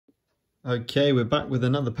Okay, we're back with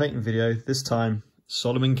another painting video, this time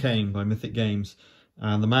Solomon Kane by Mythic Games,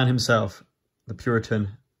 and the man himself, the Puritan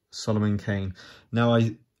Solomon Kane. Now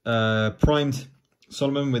I primed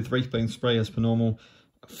Solomon with Wraithbone spray as per normal,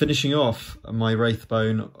 finishing off my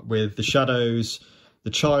Wraithbone with the Shadows,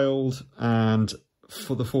 the Child, and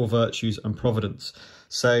for the Four Virtues and Providence.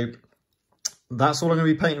 So that's all I'm going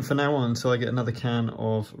to be painting for now on until I get another can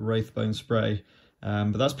of Wraithbone spray.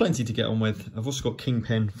 But that's plenty to get on with. I've also got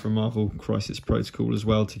Kingpin from Marvel Crisis Protocol as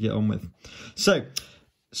well to get on with. So,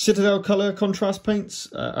 Citadel Contrast Paints,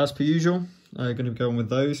 as per usual. I'm going to go on with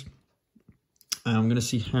those. And I'm going to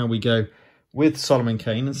see how we go with Solomon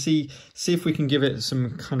Kane and see if we can give it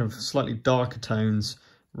some kind of slightly darker tones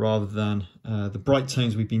rather than the bright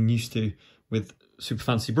tones we've been used to with Super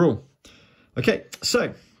Fantasy Brawl. Okay, so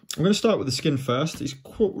I'm going to start with the skin first. It's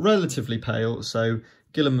relatively pale, so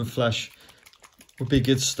Guilliman flesh would be a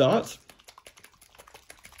good start.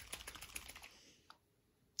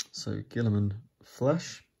 So Guilliman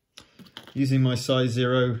flesh, using my size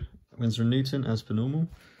 0 Winsor & Newton as per normal.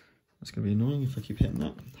 That's going to be annoying if I keep hitting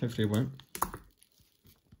that. Hopefully it won't.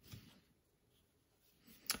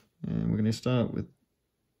 And we're going to start with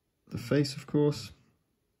the face, of course.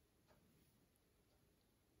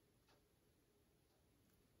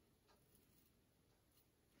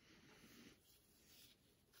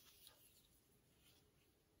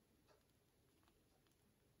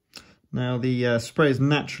 Now the spray is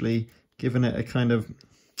naturally given it a kind of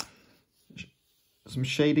some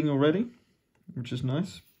shading already, which is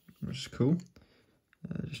nice, which is cool.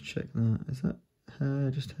 Just check that. Is that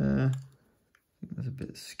hair? Just hair? I think there's a bit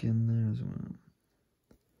of skin there as well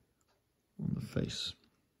on the face.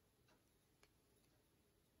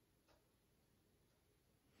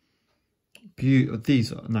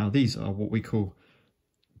 These are what we call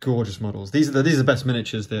gorgeous models. These are the best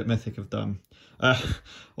miniatures that Mythic have done.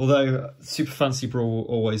 Although Super Fantasy Brawl will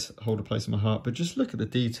always hold a place in my heart, but just look at the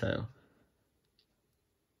detail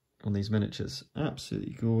on these miniatures.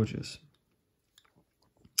 Absolutely gorgeous.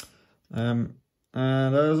 And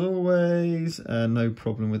as always, no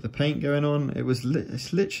problem with the paint going on.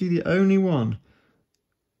 It's literally the only one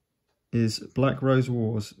is Black Rose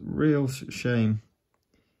Wars. Real shame,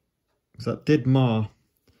 because that did mar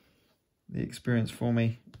the experience for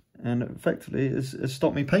me, and effectively it's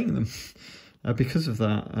stopped me painting them because of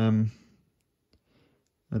that.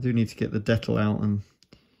 I do need to get the Dettol out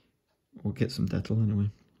or get some Dettol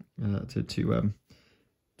anyway,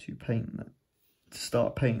 to paint that, to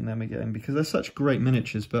start painting them again, because they're such great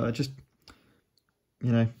miniatures. But I just,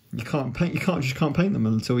 you can't paint them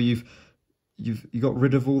until you got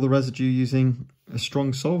rid of all the residue using a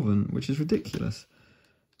strong solvent, which is ridiculous.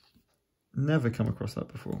 Never come across that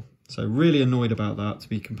before. So really annoyed about that, to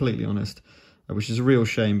be completely honest, which is a real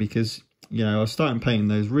shame, because, I was starting painting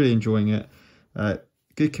those, really enjoying it.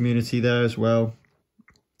 Good community there as well,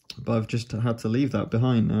 but I've just had to leave that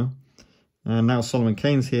behind now. And now Solomon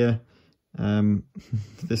Kane's here.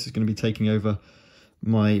 This is going to be taking over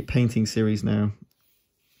my painting series now.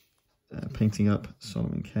 Painting up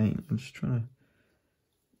Solomon Kane. I'm just trying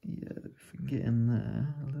to get in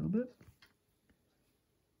there a little bit.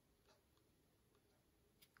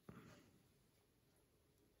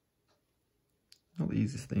 Not the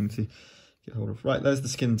easiest thing to get hold of. Right, there's the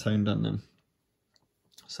skin tone done then.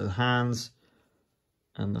 So the hands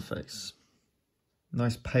and the face.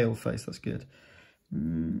 Nice pale face, that's good.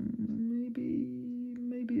 Maybe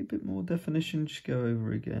a bit more definition, just go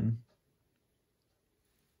over again.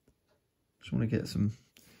 Just want to get some,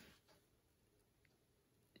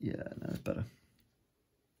 no, it's better.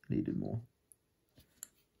 Needed more.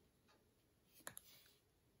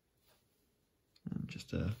 And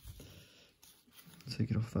just take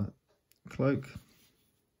it off that cloak.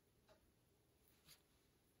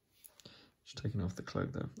 Just taking off the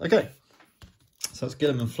cloak there. Okay, so that's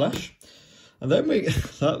Guilliman flesh, and then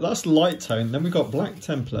that's light tone. Then we've got Black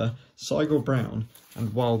Templar, Cygor Brown,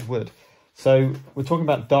 and Wyldwood. So we're talking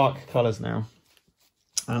about dark colours now,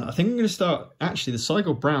 and I think I'm going to start. Actually, the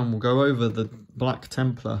Cygor Brown will go over the Black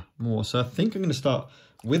Templar more. So I think I'm going to start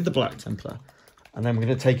with the Black Templar, and then we're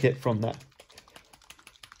going to take it from there.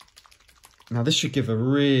 Now this should give a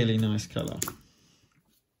really nice colour,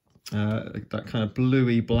 that kind of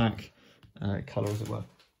bluey black colour as well.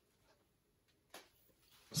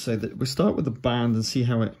 So that we'll start with the band and see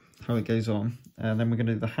how it goes on, and then we're going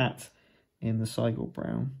to do the hat in the Cygor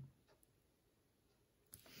Brown.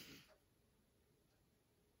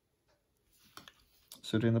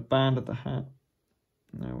 So doing the band of the hat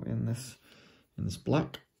now in this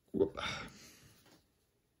black. Whoop.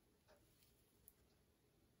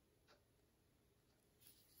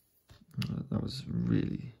 That was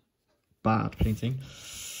really bad painting.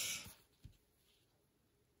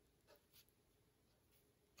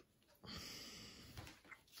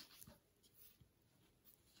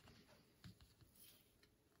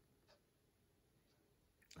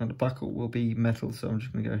 And the buckle will be metal, so I'm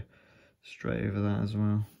just going to go straight over that as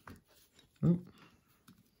well. Oh.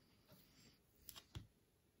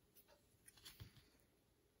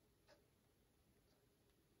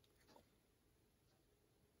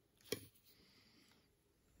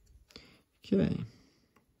 Okay,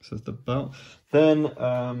 so the belt. Then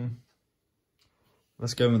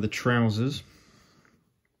let's go in with the trousers.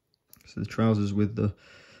 So the trousers with the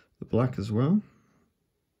black as well.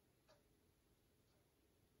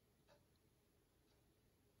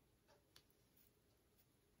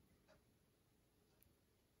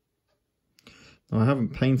 Now, I haven't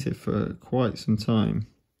painted for quite some time.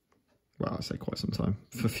 Well, I say quite some time,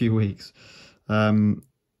 for a few weeks. And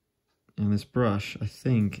this brush, I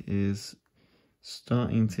think, is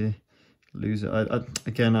starting to lose it.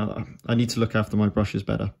 I need to look after my brushes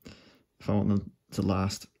better if I want them to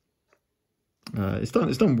last. It's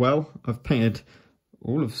done well. I've painted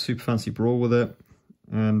all of Super Fancy Brawl with it,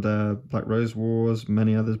 and Black Rose Wars,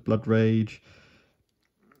 many others, Blood Rage.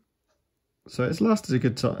 So it's lasted a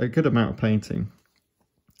good amount of painting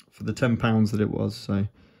for the £10 that it was. So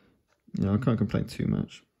you know, I can't complain too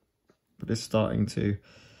much. But it's starting to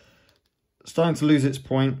lose its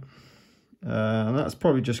point. And that's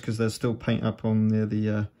probably just because there's still paint up on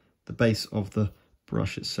the base of the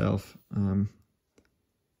brush itself.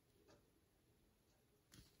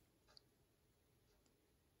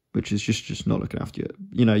 Which is just not looking after it.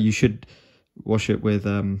 You know, you should wash it with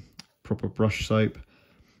proper brush soap.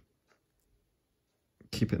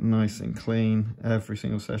 Keep it nice and clean every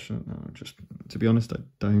single session. No, just to be honest, I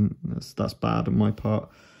don't. That's bad on my part.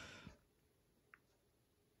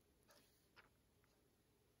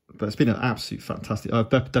 But it's been an absolute fantastic. I'll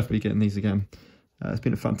definitely getting these again. It's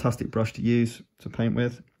been a fantastic brush to use to paint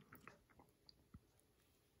with.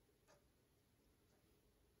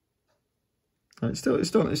 And it's still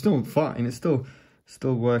fine. It's still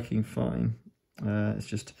working fine.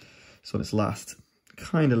 It's on its last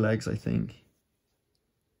kind of legs, I think.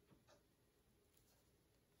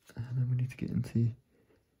 And then we need to get into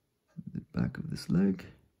the back of this leg.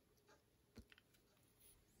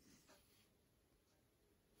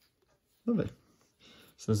 Lovely.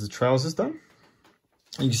 So there's the trousers done.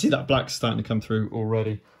 And you can see that black's starting to come through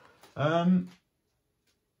already. Right,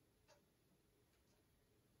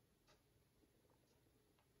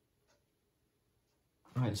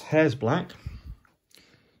 his hair's black.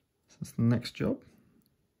 So that's the next job.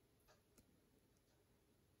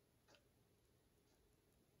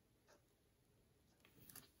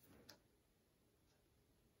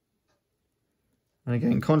 And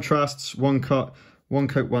again, contrasts, one coat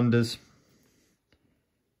wonders,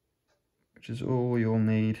 which is all you'll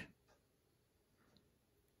need.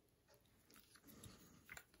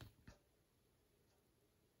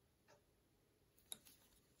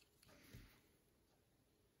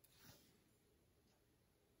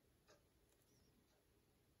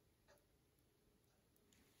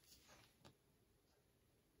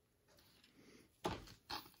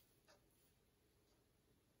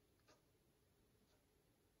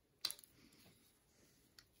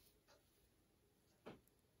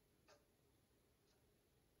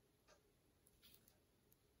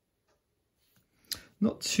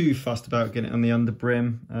 Not too fussed about getting it on the under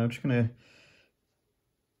brim. I'm just going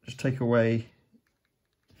to take away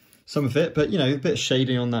some of it, but you know, a bit of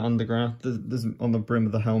shading on that underground. There's on the brim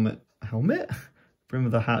of the brim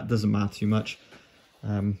of the hat doesn't matter too much, as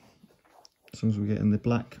long as we get in the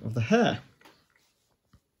black of the hair,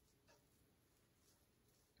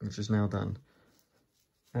 which is now done.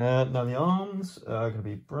 Now the arms are going to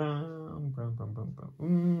be brown.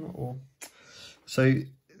 So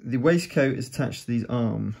the waistcoat is attached to these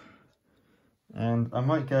arms, and I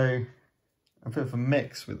might go a bit of a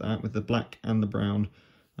mix with that, with the black and the brown.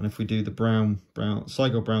 And if we do the brown,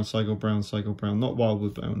 Cygor Brown, not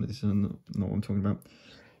Wyldwood brown, this is not what I'm talking about.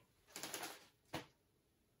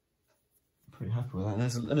 Pretty happy with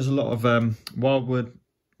that. There's a lot of Wyldwood,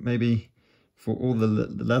 maybe for all the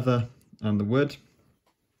leather and the wood.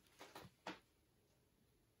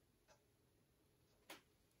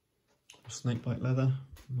 Snakebyte Leather.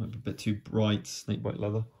 Might be a bit too bright, Snakebyte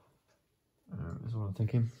Leather, is what I'm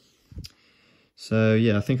thinking. So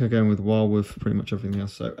yeah, I think I'm going with Wyldwood for pretty much everything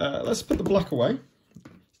else. So let's put the black away.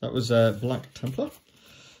 That was Black Templar.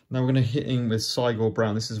 Now we're going to hit in with Cygor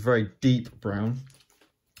Brown. This is a very deep brown.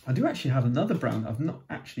 I do actually have another brown I've not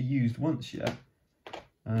actually used once yet.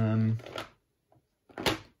 Where's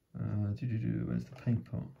the paint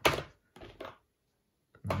pot?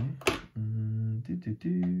 Right.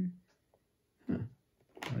 Huh.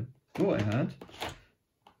 I thought I had.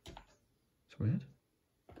 It's weird.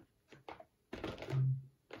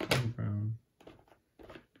 Brown.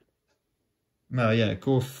 Oh yeah,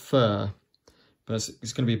 Gore Fur. But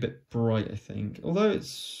it's going to be a bit bright, I think. Although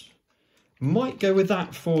it's... might go with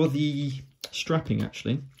that for the strapping,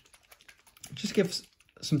 actually. Just gives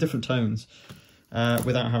some different tones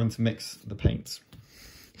without having to mix the paints.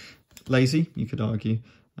 Lazy, you could argue,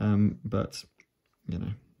 but, you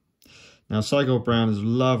know. Now, Cygor Brown is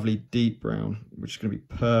lovely deep brown, which is going to be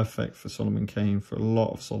perfect for Solomon Kane, for a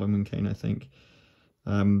lot of Solomon Kane, I think.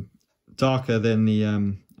 Darker than the,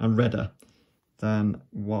 and redder than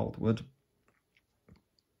Wyldwood,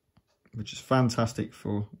 which is fantastic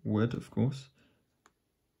for wood, of course.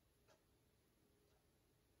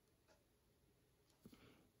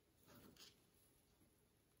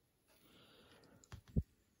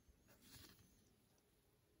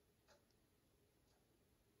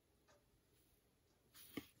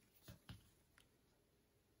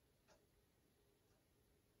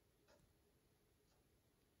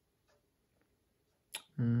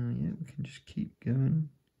 Yeah, we can just keep going.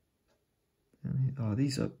 Oh,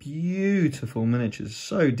 these are beautiful miniatures,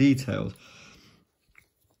 so detailed.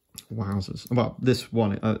 Wowzers. Well, this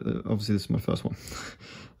one, obviously this is my first one.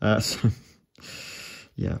 So,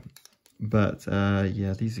 yeah. But,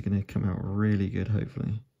 yeah, these are going to come out really good,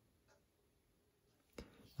 hopefully.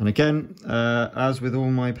 And again, as with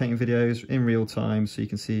all my painting videos, in real time, so you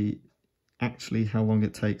can see actually how long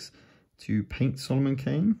it takes to paint Solomon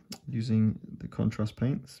Kane using the contrast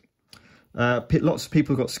paints. Lots of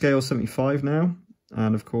people have got scale 75 now,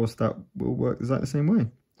 and of course that will work exactly the same way.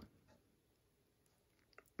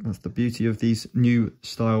 That's the beauty of these new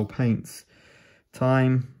style paints.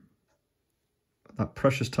 Time, that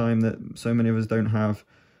precious time that so many of us don't have,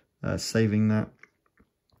 saving that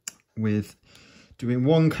with doing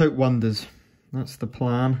one coat wonders. That's the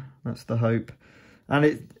plan, that's the hope.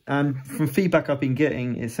 And from feedback I've been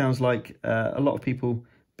getting, it sounds like a lot of people,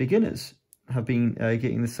 beginners, have been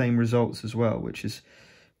getting the same results as well, which is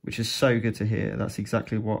so good to hear. That's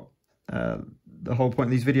exactly what the whole point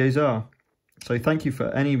of these videos are. So thank you for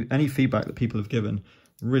any feedback that people have given.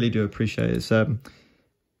 Really do appreciate it. I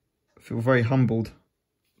feel very humbled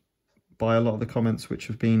by a lot of the comments which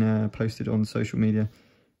have been posted on social media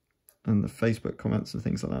and the Facebook comments and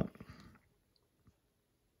things like that.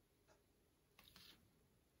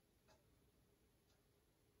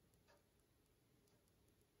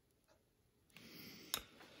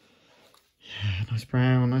 Nice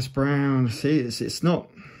brown, nice brown. See, it's not...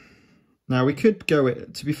 Now, we could go,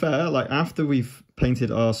 to be fair, like after we've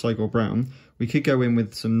painted our Cygor Brown, we could go in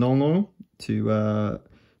with some Nuln Oil to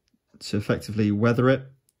effectively weather it,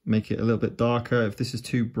 make it a little bit darker. If this is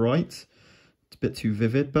too bright, it's a bit too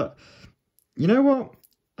vivid. But you know what?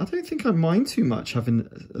 I don't think I mind too much having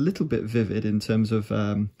a little bit vivid in terms of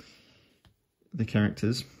the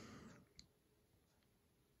characters.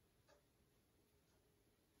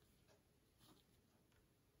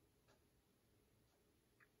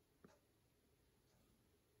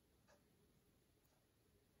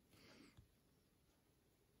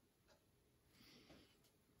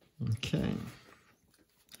 Okay,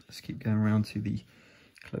 let's keep going around to the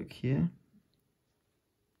cloak here.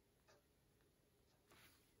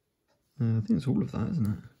 I think it's all of that,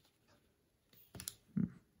 isn't it?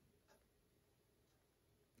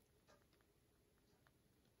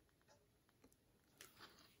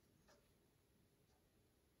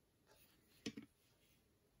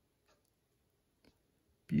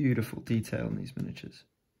 Beautiful detail in these miniatures.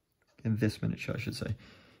 In this miniature, I should say.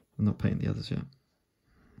 I'm not painting the others yet.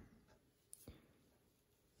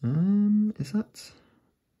 Is that...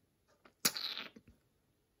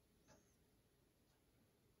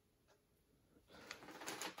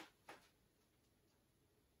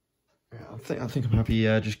 Yeah, I think I'm happy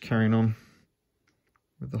just carrying on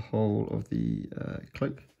with the whole of the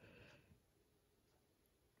cloak.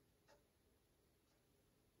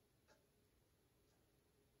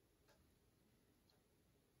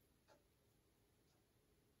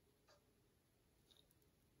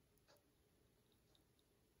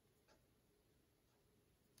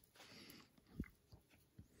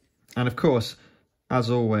 And of course, as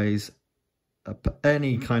always,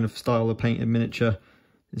 any kind of style of painted miniature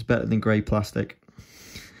is better than grey plastic.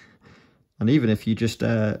 And even if you just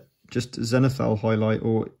zenithal highlight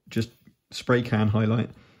or just spray can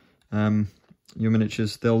highlight your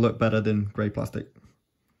miniatures, they'll look better than grey plastic.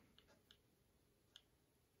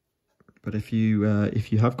 But if you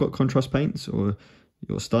have got contrast paints or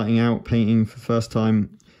you're starting out painting for the first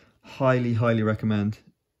time, highly recommend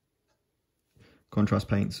Contrast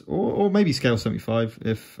Paints, or maybe Scale 75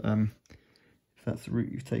 if that's the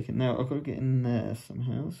route you've taken. Now I've got to get in there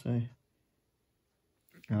somehow, so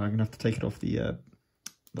I'm going to have to take it off the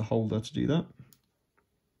holder to do that.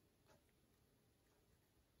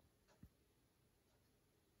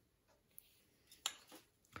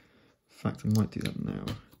 In fact, I might do that now,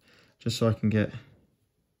 just so I can get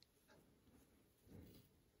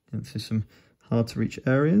into some hard to reach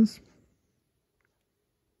areas.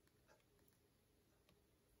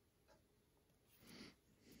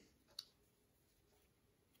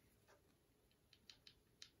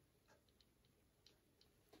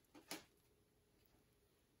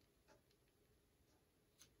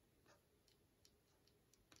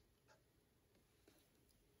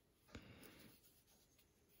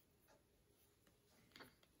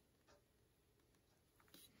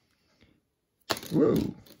 Whoa,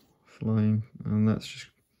 flying, and that's just,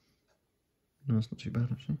 no, it's not too bad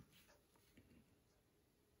actually.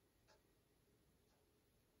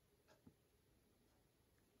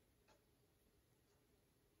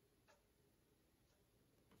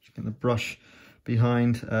 Just getting the brush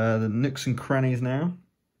behind the nooks and crannies now.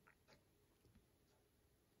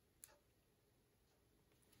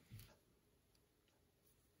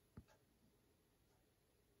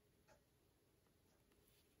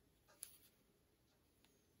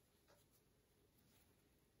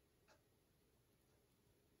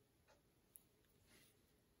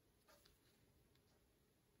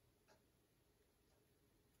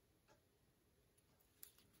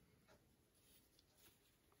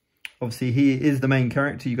 Obviously, he is the main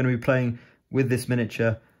character. You're going to be playing with this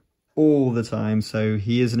miniature all the time, so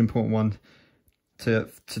he is an important one to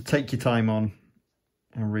take your time on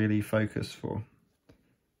and really focus for.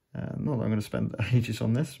 Not that I'm going to spend ages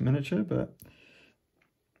on this miniature, but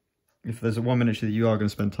if there's a one miniature that you are going to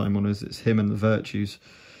spend time on, it's him and the Virtues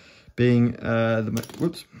being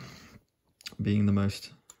being the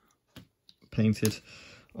most painted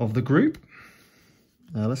of the group.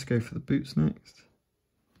 Let's go for the boots next.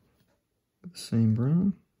 The same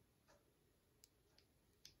brown.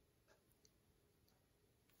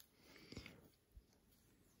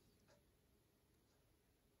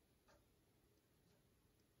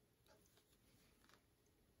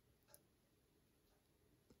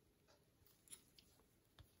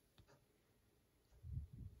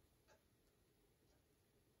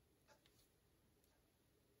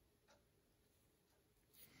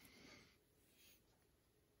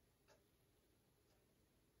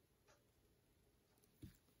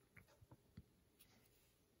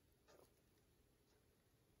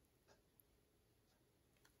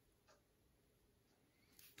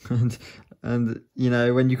 And you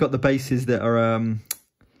know, when you've got the bases that are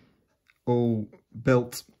all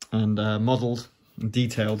built and modelled and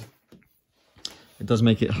detailed, it does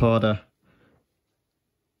make it harder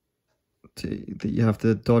that you have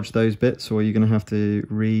to dodge those bits, or you're going to have to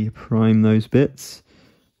re-prime those bits.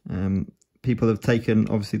 People have taken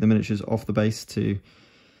obviously the miniatures off the base to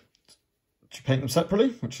paint them separately,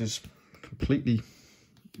 which is completely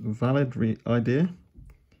valid idea,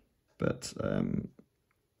 but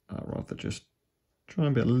I'd rather just try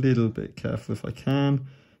and be a little bit careful if I can.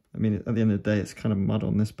 I mean, at the end of the day, it's kind of mud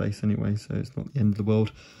on this base anyway, so it's not the end of the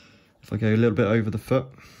world if I go a little bit over the foot.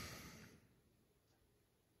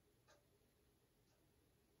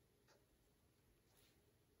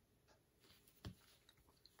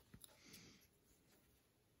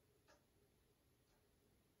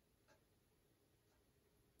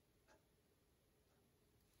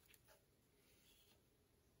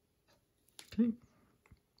 Okay.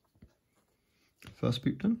 First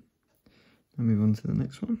boot done. I'll move on to the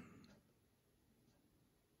next one.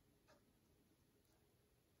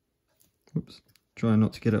 Whoops. Try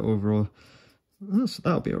not to get it overall.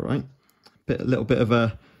 That'll be alright. A little bit of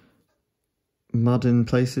a mud in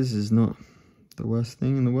places is not the worst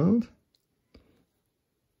thing in the world.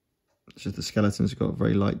 It's just the skeleton's got a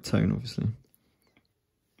very light tone, obviously.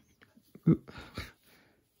 Ooh.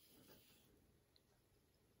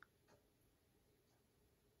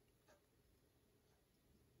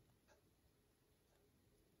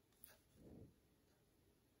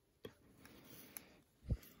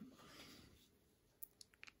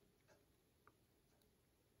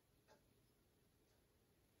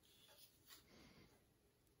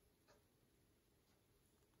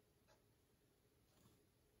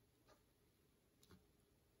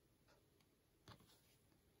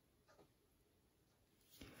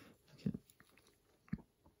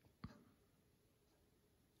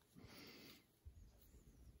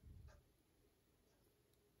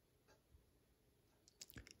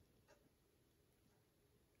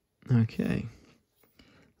 Okay,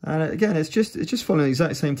 And again, it's just following the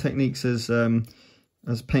exact same techniques as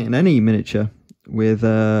painting any miniature with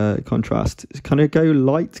contrast. It's kind of go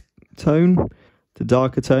light tone to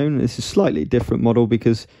darker tone. This is a slightly different model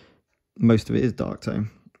because most of it is dark tone,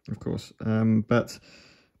 of course, but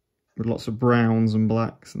with lots of browns and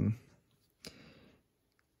blacks and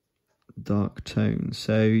dark tones.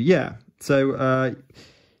 So yeah, so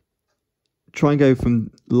try and go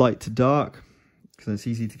from light to dark because it's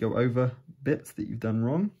easy to go over bits that you've done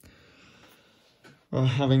wrong or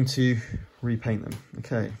having to repaint them.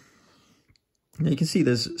 Okay, now you can see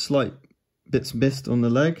there's slight bits missed on the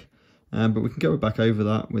leg, but we can go back over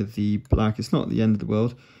that with the black. It's not the end of the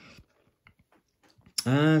world.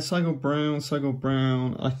 Cygor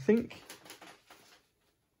Brown, I think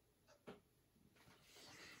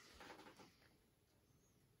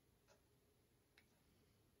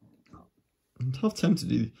I'm half tempted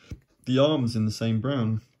to do the arms in the same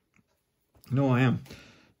brown. No, I am.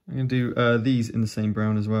 I'm going to do these in the same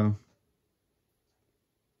brown as well.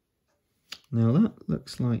 Now that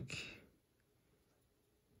looks like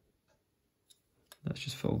that's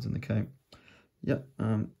just folds in the coat. Yep,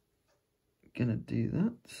 I'm going to do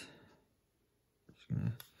that.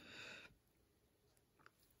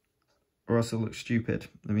 Or else it'll look stupid.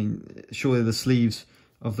 I mean, surely the sleeves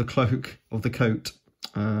of the cloak of the coat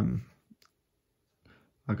are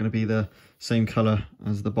going to be the same colour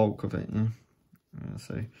as the bulk of it, yeah?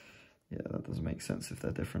 So, yeah, that doesn't make sense if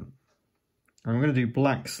they're different. And I'm going to do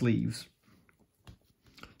black sleeves,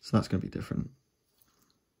 so that's going to be different.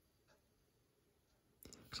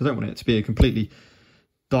 Because I don't want it to be a completely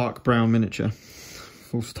dark brown miniature,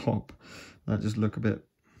 full stop. That just look a bit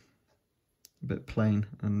plain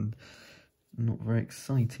and not very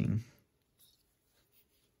exciting.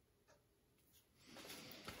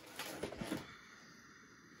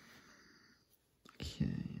 Okay,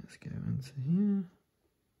 let's go into here.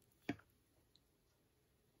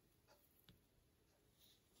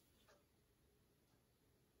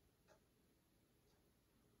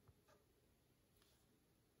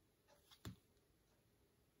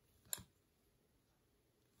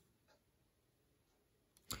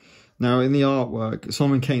 Now in the artwork,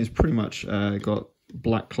 Solomon Kane's pretty much got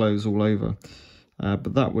black clothes all over,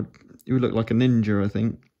 but it would look like a ninja, I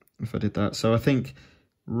think, if I did that. So I think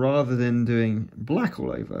rather than doing black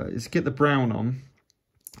all over, is get the brown on,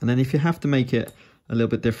 and then if you have to make it a little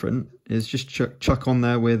bit different, is just chuck on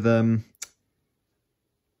there with some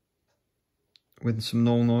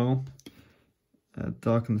Nuln Oil,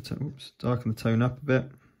 darken the tone up a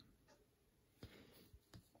bit.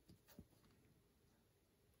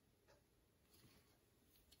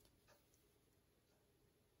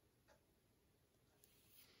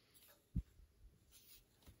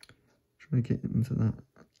 Try to get into that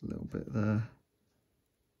a little bit there.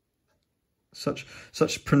 Such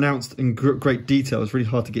pronounced and great detail. It's really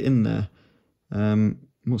hard to get in there.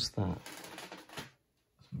 What's that?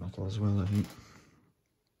 It's metal as well, I think.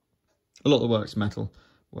 A lot of the work's metal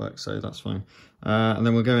work, so that's fine. And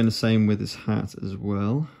then we'll go in the same with his hat as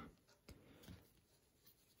well.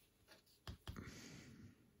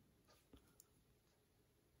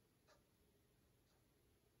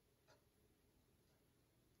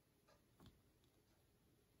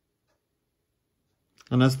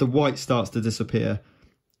 And as the white starts to disappear,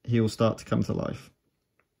 he'll start to come to life.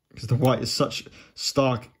 Because the white is such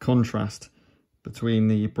stark contrast between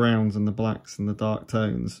the browns and the blacks and the dark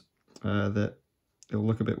tones that it'll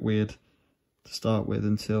look a bit weird to start with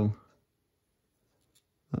until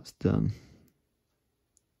that's done.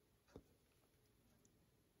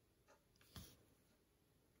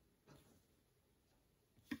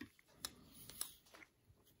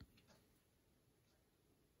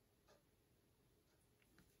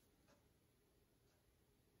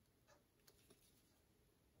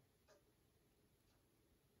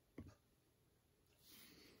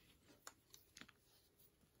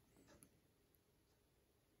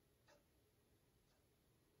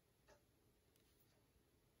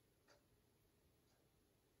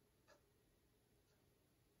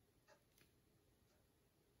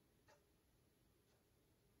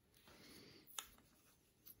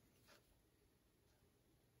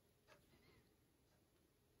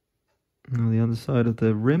 Now the other side of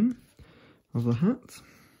the rim of the hat.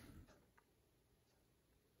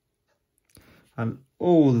 And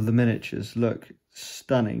all of the miniatures look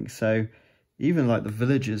stunning. So even like the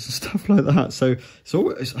villages and stuff like that. So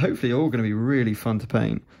it's hopefully all going to be really fun to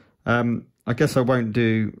paint. I guess I won't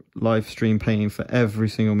do live stream painting for every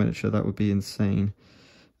single miniature. That would be insane.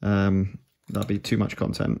 That'd be too much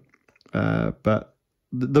content. But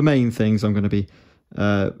the main things I'm going to be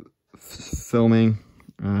filming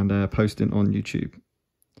and posting on YouTube.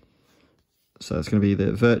 So it's going to be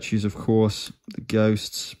the virtues, of course, the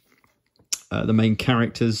ghosts, the main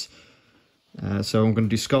characters. So I'm going to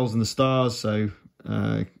do skulls and the stars, so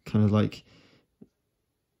kind of like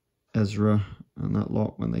Ezra and that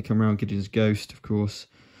lot when they come around. Gideon's ghost, of course.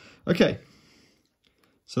 Okay,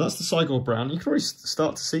 so that's the Cygor Brown. You can already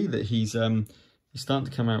start to see that he's starting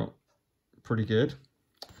to come out pretty good.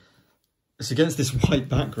 It's against this white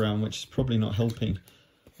background, which is probably not helping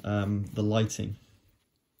the lighting.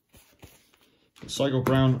 Cygor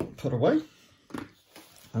Brown put away,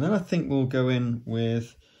 and then I think we'll go in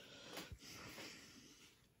with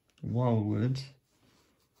Wyldwood,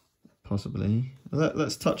 possibly.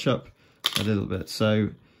 Let's touch up a little bit. So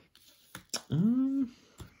you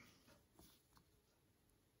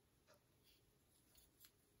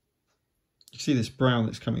see this brown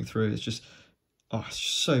that's coming through. It's just, oh, it's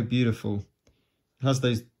just so beautiful. It has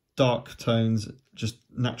those dark tones just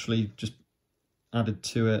naturally just added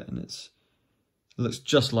to it, and it looks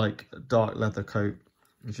just like a dark leather coat,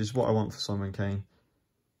 which is what I want for Solomon Kane.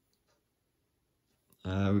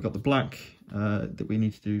 We've got the black that we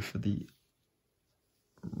need to do for the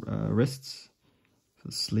wrists, for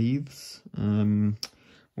the sleeves. And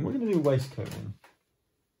we're going to do a waistcoat one.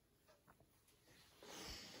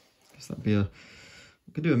 I guess that'd be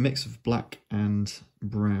we could do a mix of black and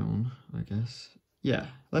brown, I guess. Yeah,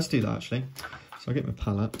 let's do that actually. So I'll get my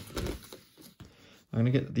palette. I'm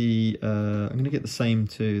gonna get the same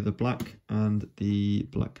too, the black and the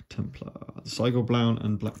black Templar, the Cygor Brown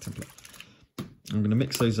and black Templar. I'm gonna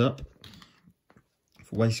mix those up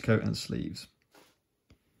for waistcoat and sleeves.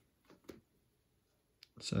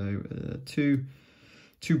 So two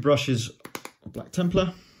brushes of black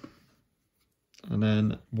Templar, and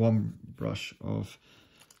then one brush of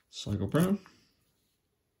Cygor Brown.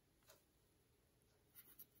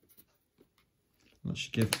 That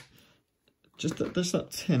should give just that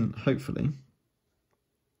tint, hopefully.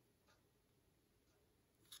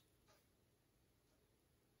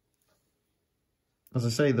 As I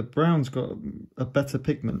say, the brown's got a better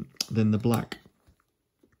pigment than the black.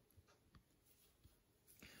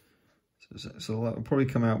 So that will probably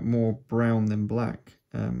come out more brown than black.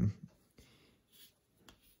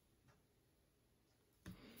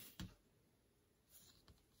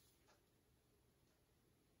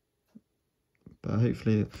 But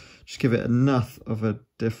hopefully just give it enough of a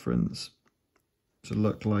difference to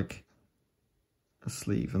look like a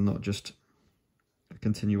sleeve and not just a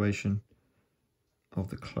continuation of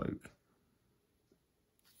the cloak.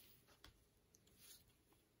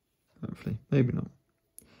 Hopefully, maybe not.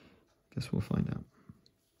 Guess we'll find out.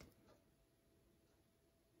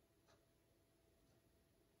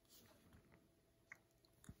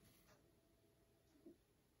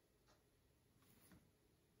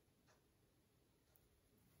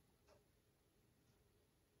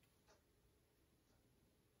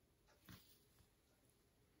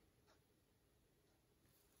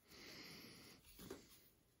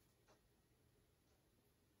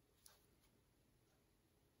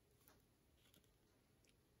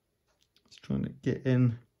 Trying to get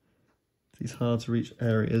in these hard to reach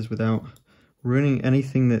areas without ruining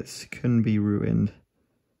anything that can be ruined.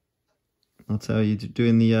 I'll tell you,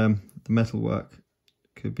 doing the metal work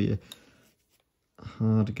could be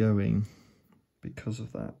hard going because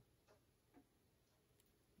of that.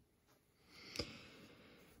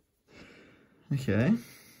 Okay,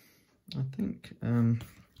 I think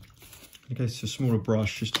I guess a smaller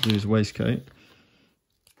brush just to do his waistcoat.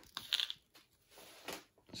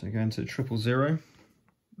 So go into 000.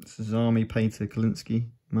 This is Army Painter Kalinsky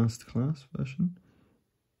Masterclass version.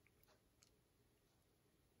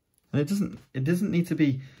 And it doesn't need to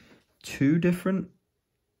be too different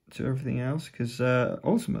to everything else, because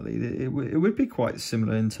ultimately it would be quite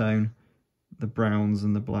similar in tone, the browns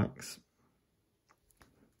and the blacks,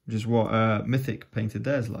 which is what Mythic painted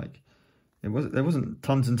theirs like. There wasn't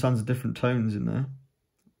tons and tons of different tones in there.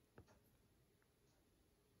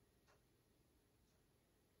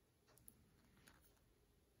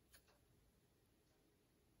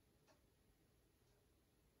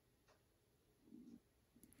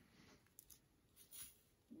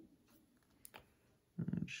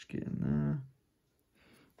 Just get in there.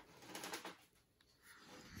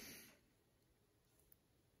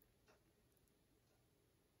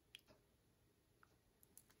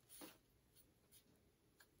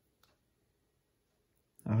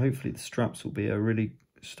 Now hopefully the straps will be a really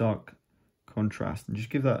stark contrast, and just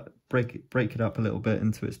give that break it up a little bit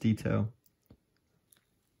into its detail.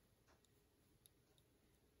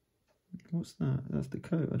 What's that? That's the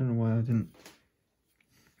coat. I don't know why I didn't.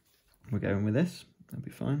 We're going with this. That'll be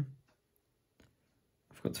fine.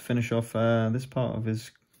 I forgot to finish off this part of his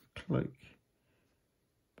cloak.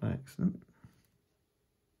 Excellent.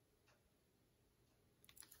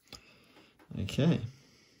 Okay.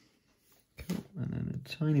 Cool. And then a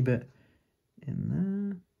tiny bit in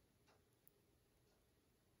there.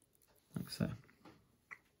 Like so.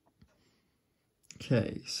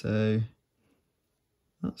 Okay, so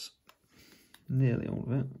that's nearly all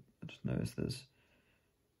of it. I just noticed there's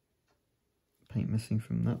paint missing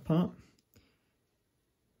from that part.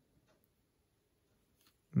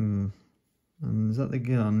 And is that the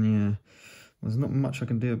gun? Yeah. Well, there's not much I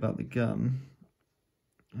can do about the gun.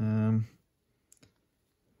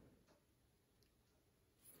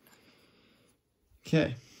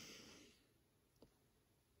 Okay.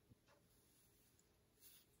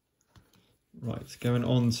 Right, going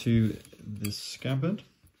on to the scabbard.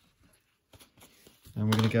 And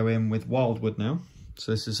we're going to go in with Wyldwood now.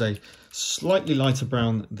 So this is a slightly lighter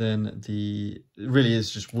brown than it really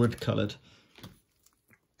is just wood coloured.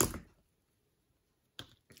 Come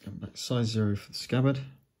back, size 0 for the scabbard.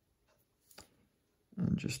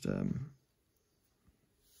 And just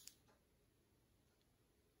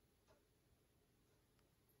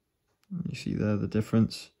you see there the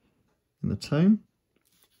difference in the tone.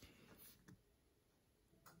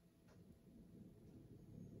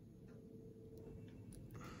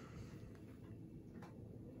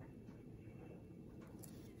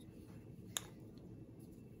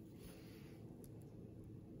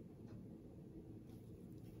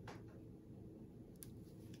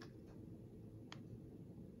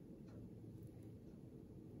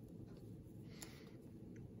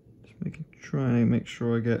 Try and make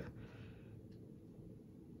sure I get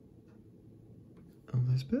all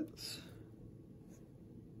those bits.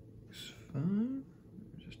 Looks fine.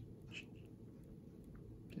 Just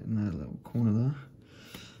get in that little corner there.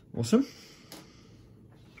 Awesome.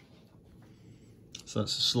 So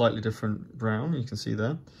that's a slightly different brown, you can see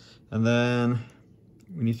there. And then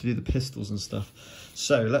we need to do the pistols and stuff.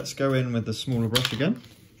 So let's go in with the smaller brush again,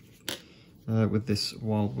 with this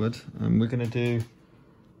Wyldwood, and we're going to do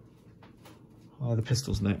the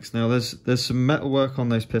pistols next. Now there's some metal work on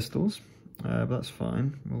those pistols, but that's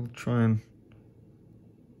fine. We'll try and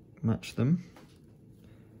match them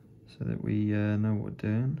so that we know what we're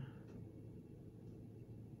doing.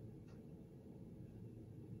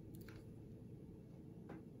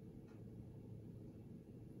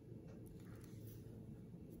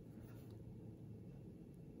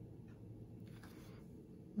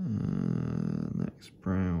 Next,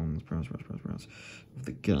 browns of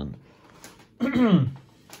the gun.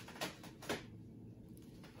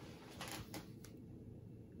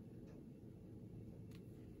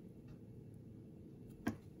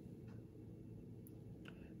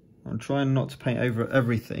 I'm trying not to paint over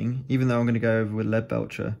everything, even though I'm going to go over with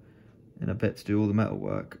Leadbelcher in a bit to do all the metal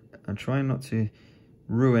work. I'm trying not to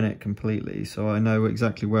ruin it completely, so I know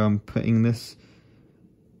exactly where I'm putting this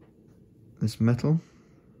metal.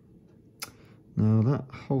 Now that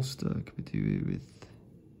holster could be do with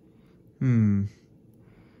don't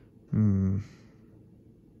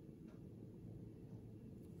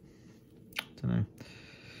know.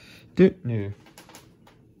 Don't know.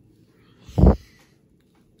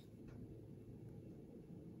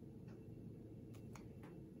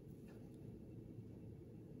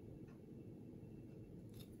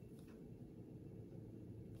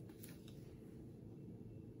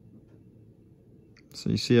 So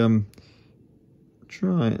you see,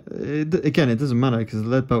 try it again. It doesn't matter because the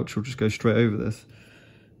Leadbelcher will just go straight over this.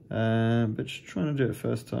 But just trying to do it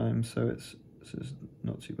first time, so it's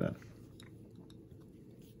not too bad.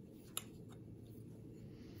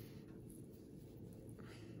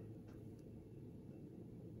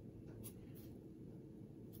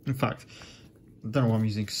 In fact, I don't know why I'm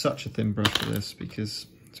using such a thin brush for this, because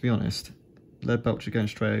to be honest, Leadbelcher going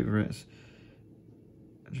straight over it,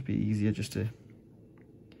 it'd just be easier just to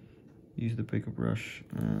use the bigger brush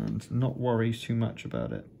and not worry too much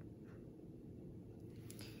about it.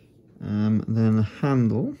 Then the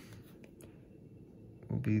handle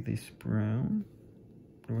will be this brown.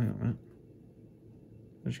 Oh, wait a minute.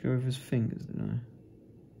 I just go over his fingers, didn't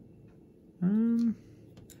I?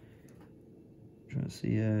 Trying to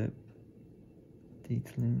see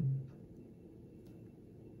detailing.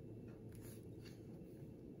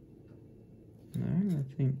 No, I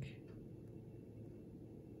think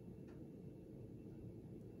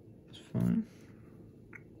it's fine.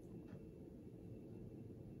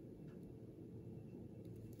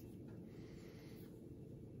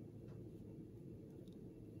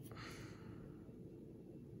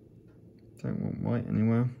 Don't want white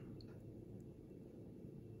anywhere.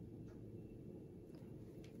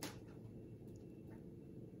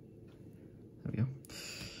 There we go.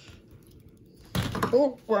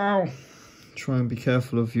 Oh, wow. Try and be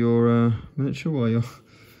careful of your miniature while you're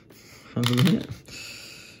handling it.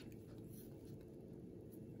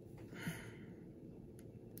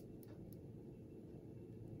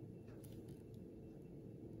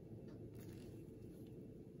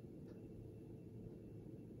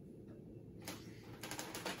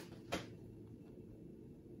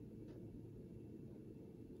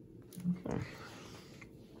 Okay.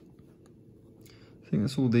 I think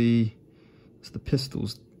that's all the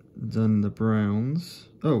pistols done, the browns.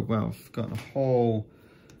 Oh wow, I've forgotten a whole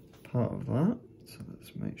part of that. So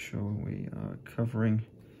let's make sure we are covering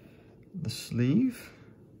the sleeve.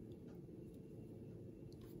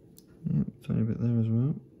 Yep, tiny bit there as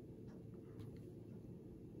well.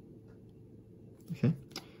 Okay,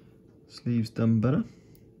 sleeve's done better.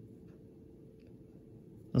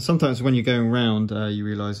 And sometimes when you're going around, you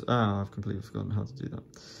realise, I've completely forgotten how to do that.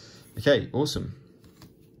 Okay, awesome.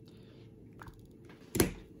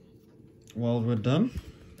 Wyldwood done.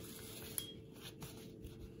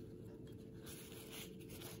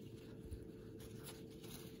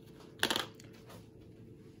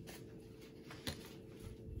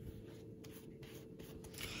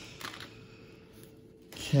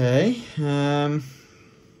 Okay, I'm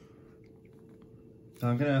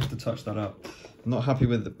going to have to touch that up. I'm not happy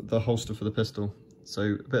with the holster for the pistol, so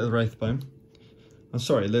a bit of the Wraithbone. I'm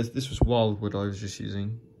sorry, this was Wyldwood I was just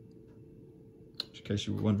using, in case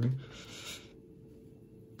you were wondering.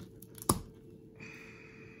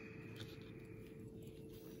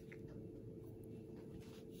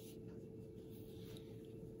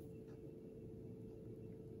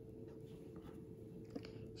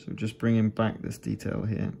 So just bringing back this detail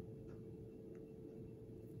here.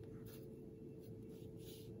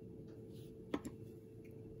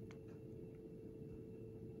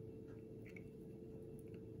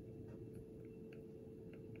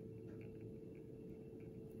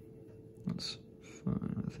 That's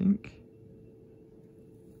fine, I think.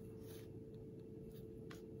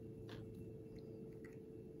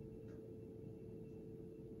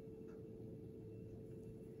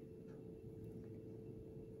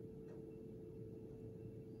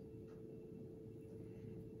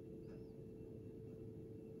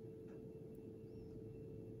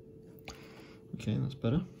 Okay, that's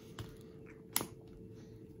better.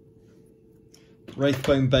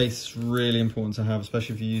 Wraithbone base is really important to have,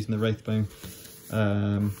 especially if you're using the Wraithbone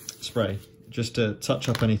spray, just to touch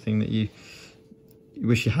up anything that you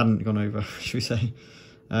wish you hadn't gone over, should we say.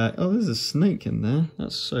 Oh, there's a snake in there.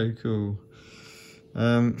 That's so cool.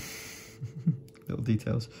 Little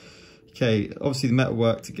details. Okay, obviously the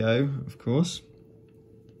metalwork to go, of course.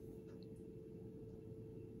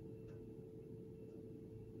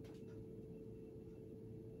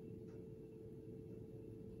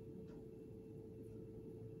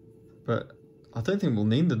 But I don't think we'll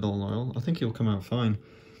need the Northern oil. I think it'll come out fine.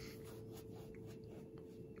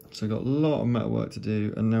 So we've got a lot of metalwork to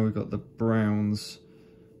do, and now we've got the browns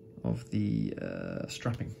of the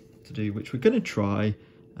strapping to do, which we're going to try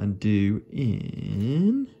and do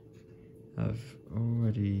in... I've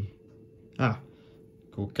already...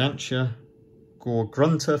 Gorgunter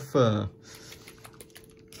fur.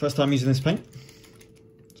 First time using this paint.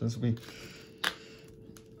 So this will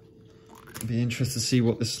be interesting to see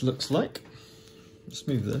what this looks like. Let's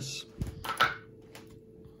move this.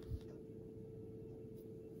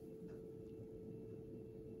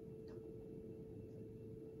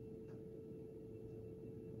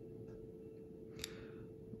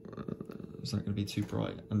 Is that going to be too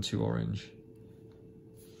bright and too orange?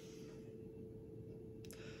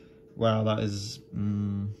 Wow, that is...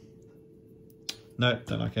 No,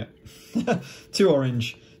 don't like it. Too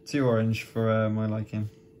orange for my liking.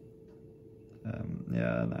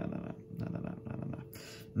 Yeah, no.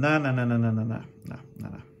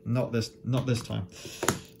 Not this time.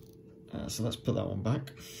 So let's put that one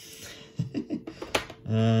back.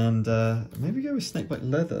 And maybe go with Snakebyte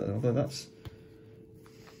Leather, although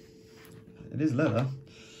it is leather.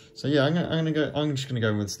 So yeah, I'm just gonna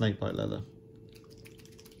go with Snakebyte Leather.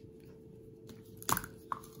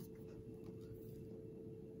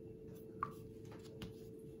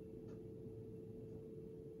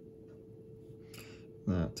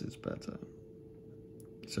 That is better.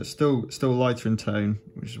 So still lighter in tone,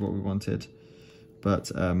 which is what we wanted,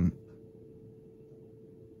 but not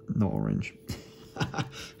orange.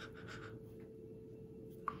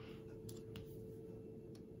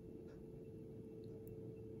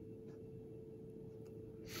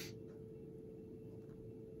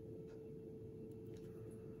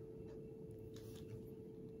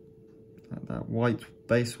 That white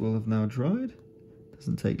base will have now dried.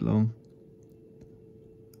 Doesn't take long.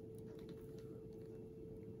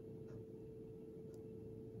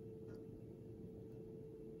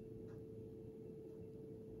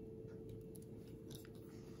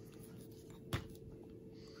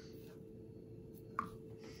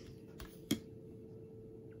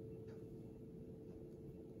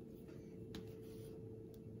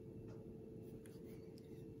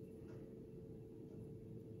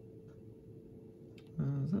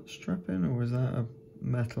 Is that strapping or is that a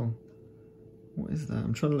metal? What is that?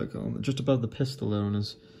 I'm trying to look on just above the pistol there on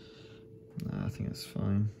his. Nah, I think it's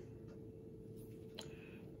fine.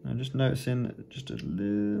 I'm just noticing just a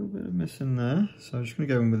little bit of missing there, so I'm just going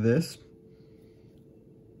to go in with this.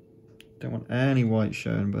 Don't want any white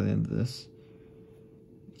showing by the end of this.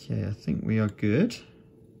 Okay, I think we are good.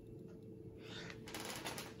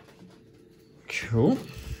 Cool.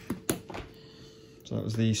 So that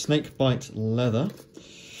was the Snakebyte Leather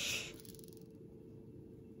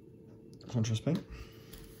contrast paint.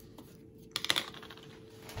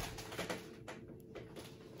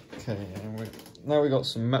 Okay, and now we've got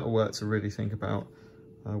some metalwork to really think about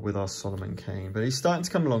with our Solomon Kane, but he's starting to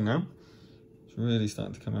come along now. It's really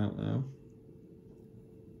starting to come out now,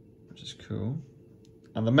 which is cool.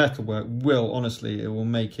 And the metalwork will, honestly, it will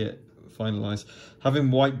make it finalised.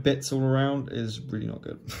 Having white bits all around is really not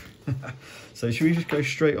good. So should we just go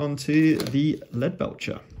straight on to the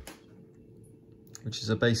Leadbelcher, which is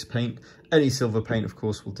a base paint. Any silver paint, of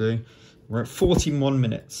course, will do. We're at 41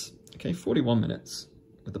 minutes. Okay, 41 minutes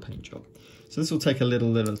with the paint job. So this will take a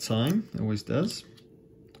little time, it always does.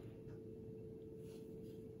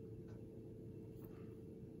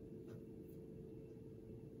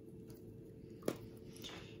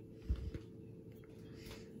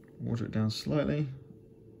 Water it down slightly,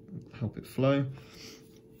 help it flow.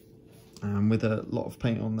 And with a lot of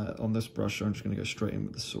paint on this brush, I'm just going to go straight in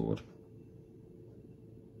with the sword.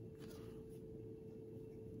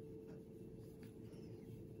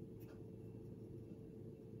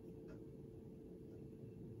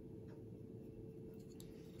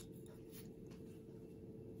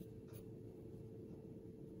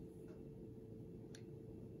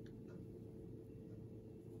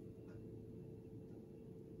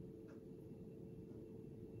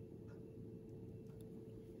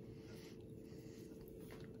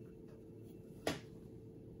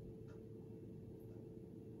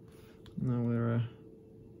 Now we're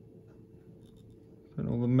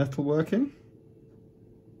putting all the metal work in.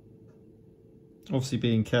 Obviously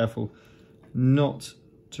being careful not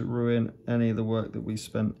to ruin any of the work that we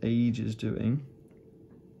spent ages doing.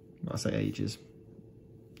 Well, I say ages.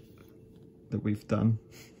 That we've done.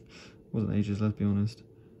 Wasn't ages, let's be honest.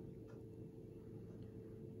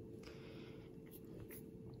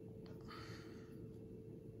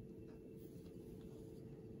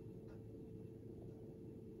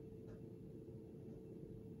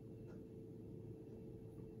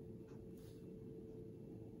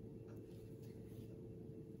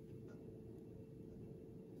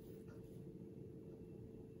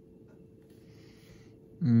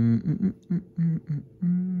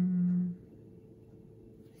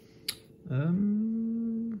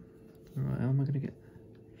 Right, how am I going to get?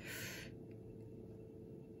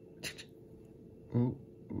 Oh,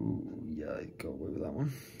 yeah, I got away with that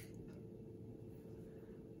one.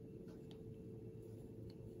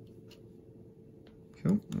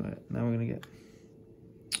 Cool. Right, now we're going to get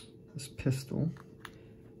this pistol,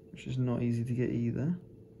 which is not easy to get either.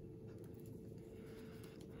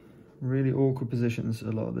 Really awkward positions,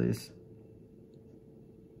 a lot of these.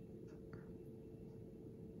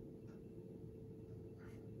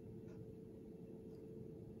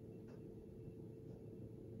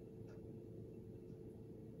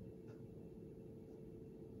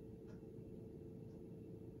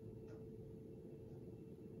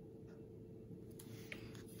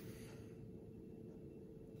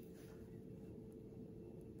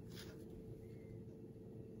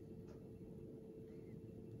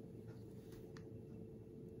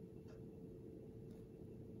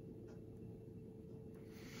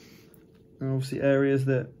 And obviously areas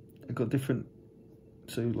that have got different,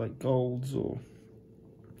 so like golds or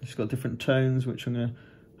it's got different tones, which I'm going to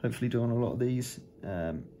hopefully do on a lot of these.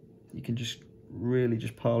 You can just really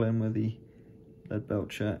just pile in with the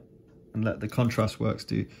Leadbelcher and let the contrast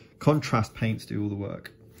paints do all the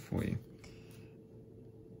work for you.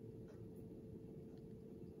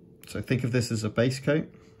 So think of this as a base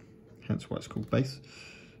coat, hence why it's called base.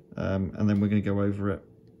 And then we're going to go over it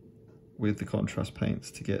with the contrast paints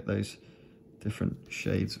to get those different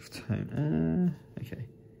shades of tone. Okay.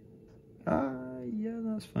 Yeah,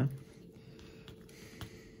 that's fine.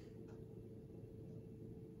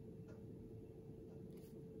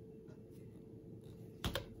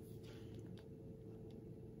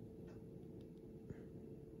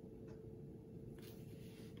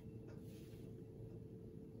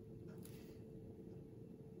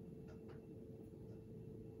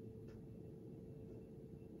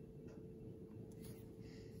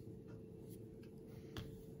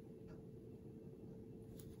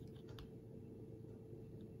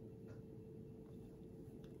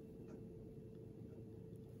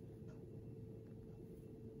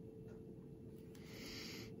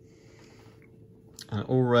 And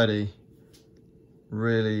already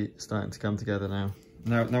really starting to come together now.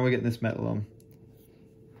 Now we're getting this metal on.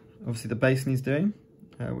 Obviously the base needs doing,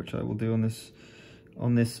 which I will do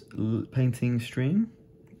on this painting stream,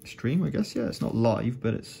 I guess. Yeah, it's not live,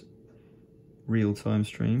 but it's real-time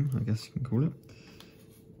stream, I guess you can call it.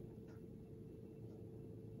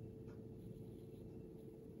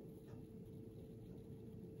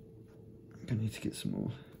 I'm gonna need to get some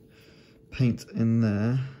more paint in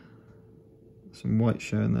there. Some white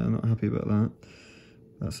showing there, I'm not happy about that.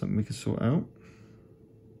 That's something we can sort out.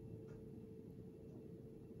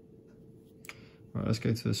 Right, let's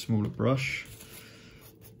go to a smaller brush.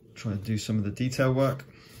 Try and do some of the detail work.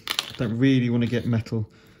 I don't really want to get metal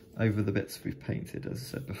over the bits we've painted, as I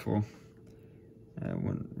said before. It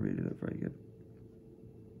wouldn't really look very good.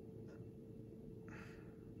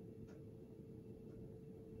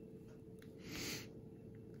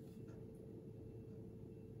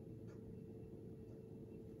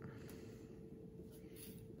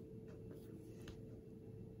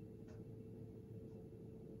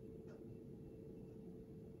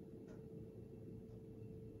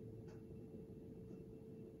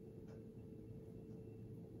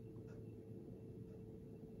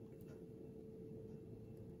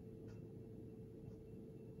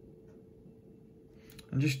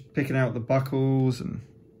 I'm just picking out the buckles and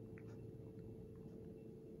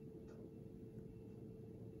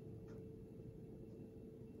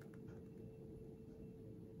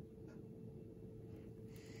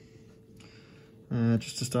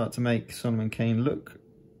just to start to make Solomon Kane look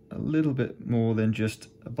a little bit more than just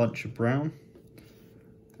a bunch of brown.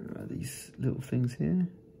 There are these little things here.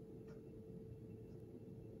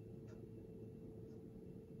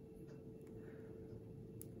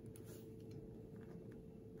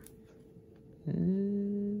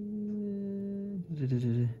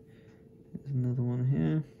 There's another one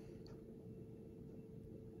here.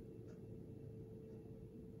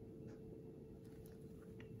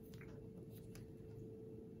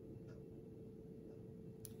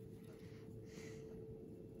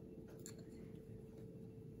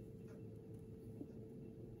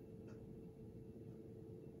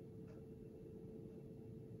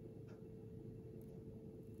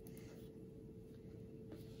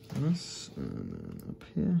 This, and then up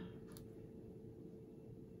here.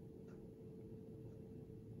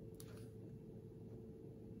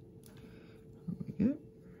 There we go.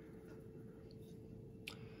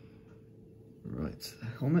 Right,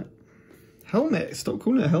 helmet. Helmet! Stop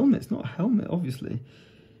calling it a helmet. It's not a helmet, obviously.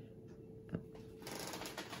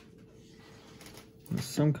 There's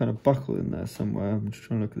some kind of buckle in there somewhere. I'm just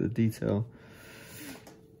trying to look at the detail.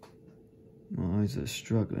 My eyes are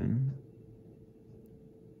struggling.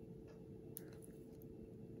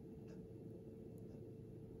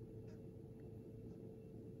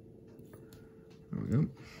 There we go.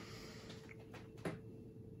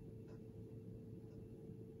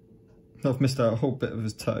 I've missed out a whole bit of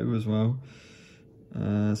his toe as well.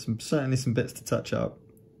 Certainly some bits to touch up.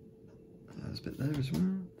 There's a bit there as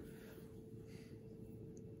well.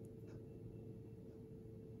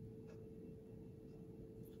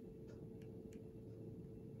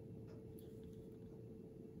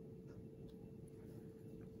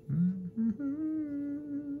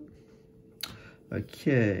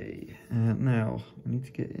 Okay, now we need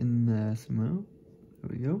to get in there somehow. There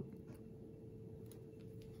we go.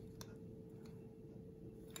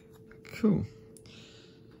 Cool.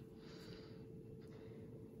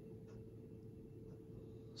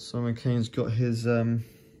 Solomon Kane's got his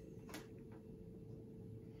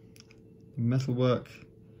metalwork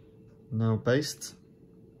now based.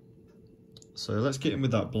 So let's get in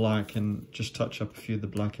with that black and just touch up a few of the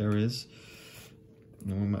black areas.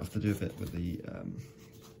 And we might have to do a bit with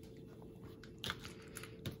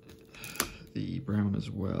the brown as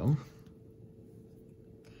well.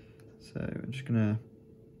 So I'm just gonna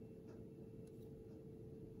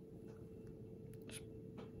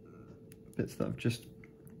bits that I've just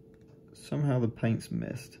somehow the paint's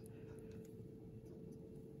missed.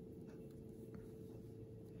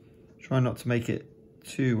 Try not to make it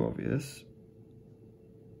too obvious.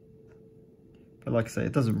 But like I say,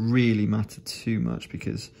 it doesn't really matter too much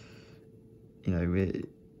because, you know,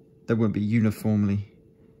 they won't be uniformly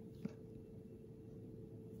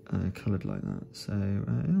coloured like that. So,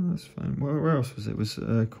 yeah, that's fine. Where else was it? It was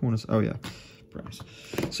corners. Oh, yeah, browns.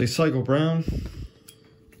 So, Cygor Brown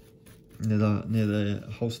near the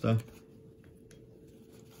holster.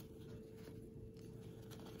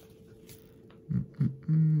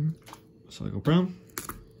 Cygor Brown.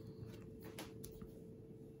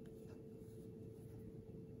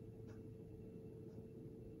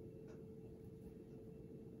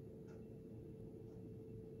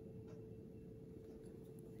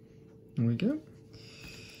 we go.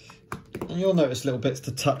 And you'll notice little bits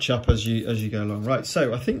to touch up as you go along. Right,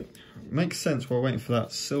 so I think it makes sense while waiting for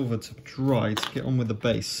that silver to dry to get on with the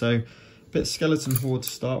base. So a bit of skeleton horde to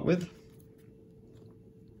start with.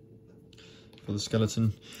 For the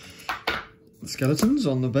skeletons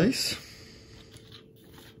on the base.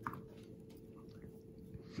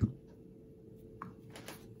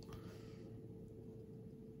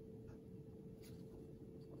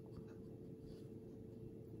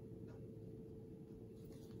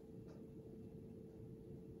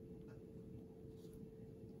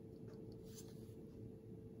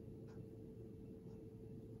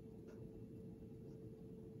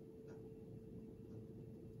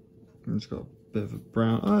 It's got a bit of a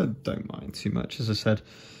brown. I don't mind too much, as I said.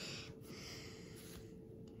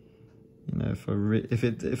 You know, if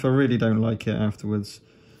I really don't like it afterwards,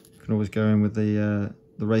 I can always go in with the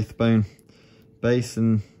Wraithbone base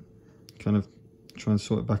and kind of try and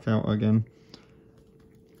sort it back out again.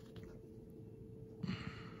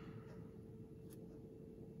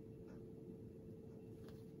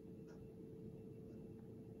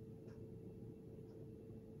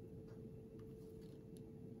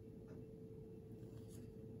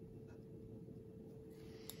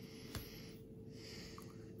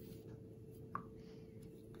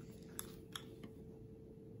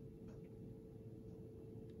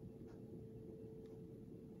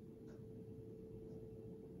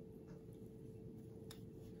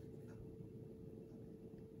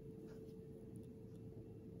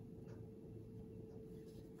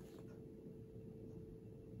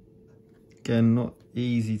 Again, not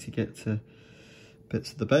easy to get to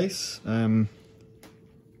bits of the base.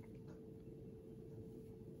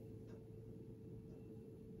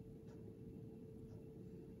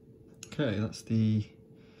 Okay, that's the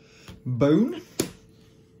bone.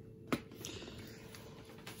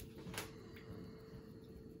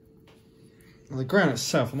 The ground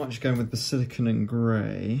itself, I might just go in with Basilicanum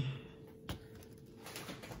Grey.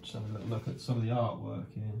 Just have a little look at some of the artwork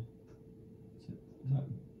here. Is that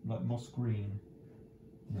like moss green?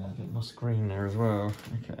 Yeah, I get moss green there as well.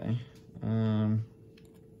 Okay.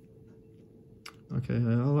 Okay, I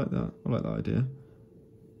like that. I like that idea.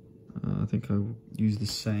 I think I'll use the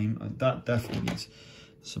same. That definitely needs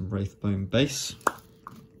some Wraithbone base.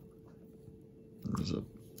 There's a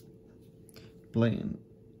blatant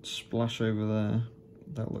splash over there.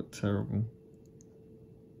 That looked terrible.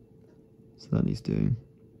 So that needs doing.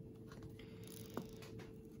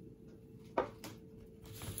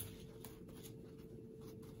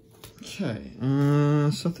 Okay,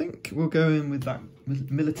 so I think we'll go in with that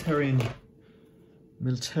Militarum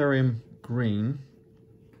green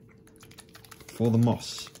for the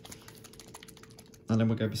moss. And then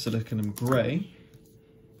we'll go Basilicanum Grey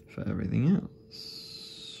for everything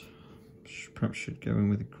else. Perhaps should go in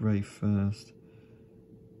with the grey first.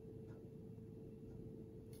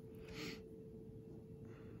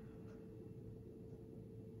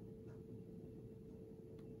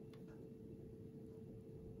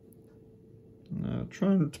 No,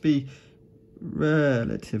 trying to be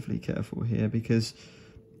relatively careful here because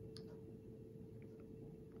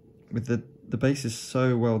with the base is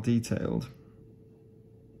so well detailed.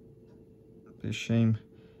 It'd be a shame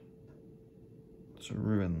to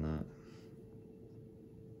ruin that.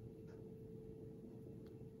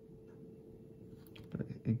 But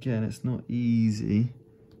again, it's not easy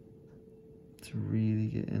to really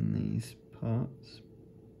get in these parts.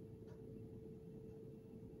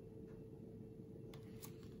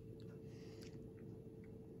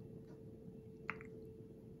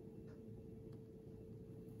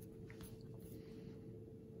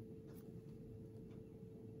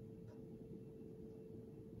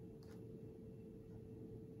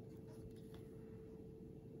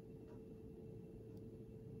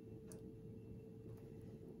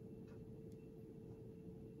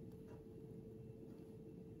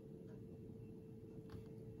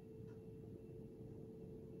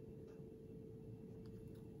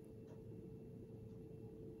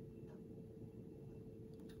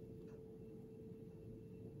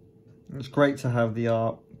 It's great to have the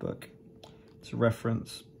art book to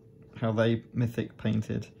reference how they Mythic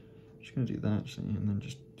painted. I'm just going to do that actually, and then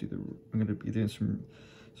just do the. I'm going to be doing some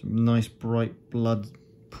nice bright blood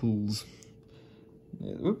pools.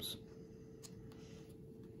 Yeah, whoops.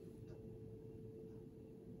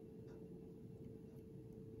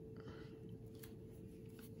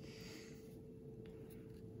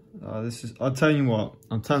 This is. I'm telling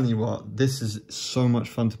you what. This is so much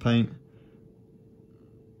fun to paint.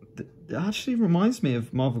 It actually reminds me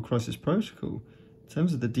of Marvel Crisis Protocol in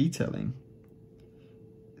terms of the detailing.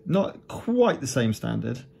 Not quite the same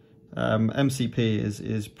standard, MCP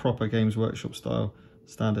is proper Games Workshop style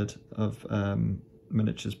standard of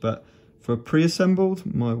miniatures, but for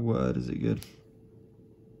pre-assembled, my word, is it good.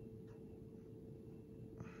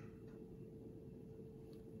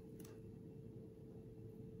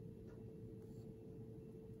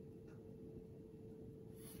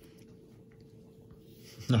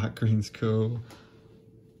 That green's cool.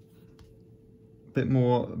 A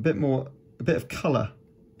bit of colour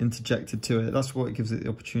interjected to it. That's what it gives it the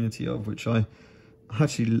opportunity of, which I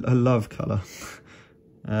love colour.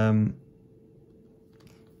 Yeah,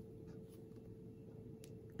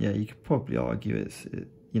 you could probably argue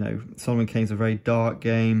you know, Solomon Kane's a very dark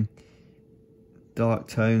game, dark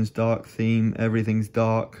tones, dark theme, everything's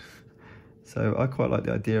dark. So I quite like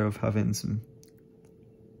the idea of having some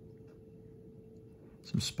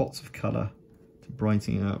spots of colour to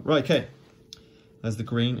brighten it up. Right, okay, there's the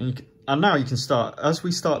green, and now you can start, as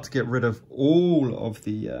we start to get rid of all of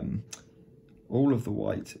the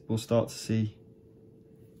white, we'll start to see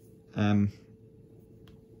how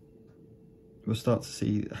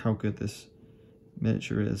good this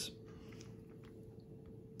miniature is,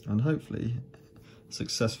 and hopefully a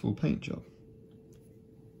successful paint job.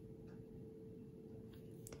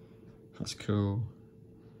 That's cool.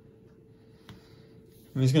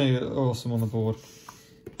 And he's going to get awesome on the board.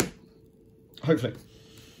 Hopefully.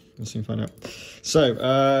 We'll soon find out. So,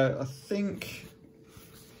 I think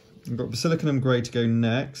I've got Basilicanum Grey to go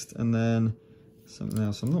next, and then something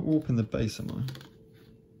else. I'm not warping the base, am I?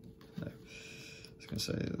 No. I was going to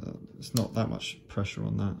say, it's not that much pressure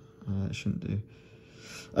on that. It shouldn't do.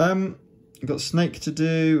 We've got Snake to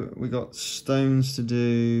do. We've got Stones to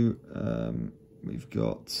do. We've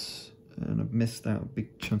got... and I've missed out a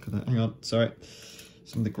big chunk of that. Hang on, sorry.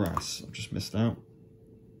 Some of the grass I've just missed out.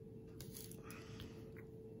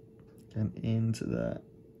 Getting into that.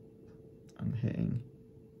 I'm hitting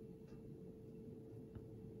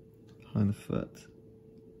behind the foot.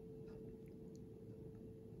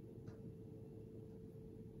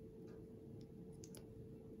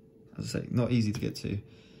 As I say, not easy to get to.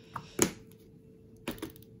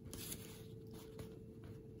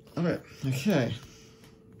 Alright, okay.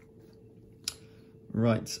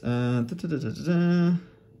 Right, so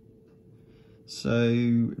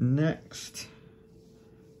next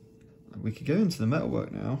we could go into the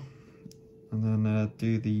metalwork now and then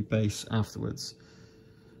do the base afterwards.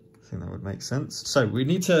 I think that would make sense. So we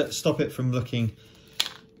need to stop it from looking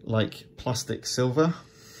like plastic silver.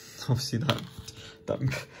 Obviously that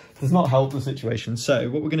does not help the situation. So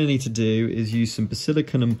what we're going to need to do is use some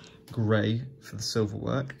Basilicanum Grey for the silver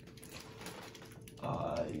work.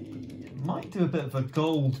 Might do a bit of a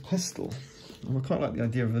gold pistol. I quite like the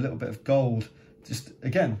idea of a little bit of gold. Just,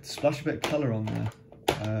 again, splash a bit of colour on there.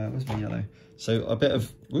 Where's my yellow? So a bit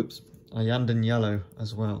of, whoops, a Yandan yellow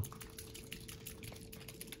as well.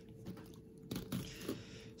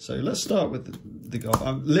 So let's start with the gold.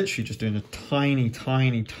 I'm literally just doing a tiny,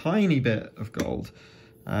 tiny, tiny bit of gold.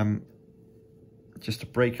 Just to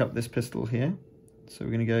break up this pistol here. So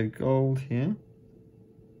we're going to go gold here.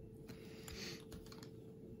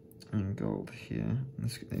 And gold here.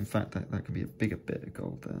 In fact, that could be a bigger bit of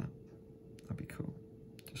gold there. That'd be cool.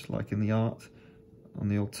 Just like in the art, on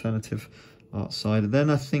the alternative art side. And then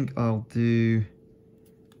I think I'll do...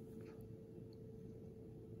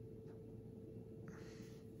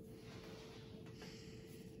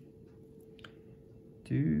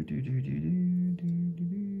 I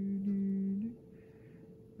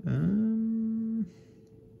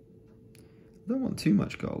don't want too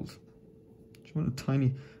much gold. Just want a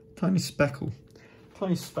tiny speckle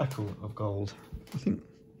of gold. I think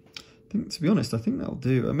to be honest, I think that'll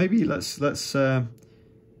do. Maybe let's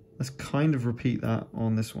kind of repeat that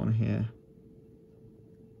on this one here.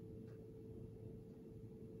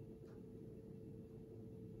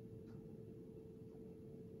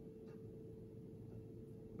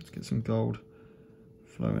 Let's get some gold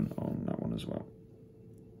flowing on that one as well.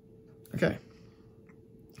 Okay,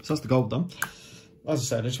 so that's the gold done. As I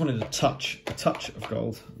said, I just wanted a touch of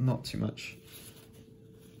gold, not too much.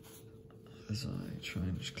 As I try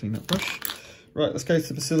and just clean that brush. Right, let's go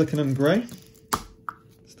to Basilicanum Grey.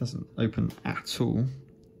 This doesn't open at all.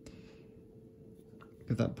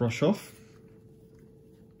 Get that brush off.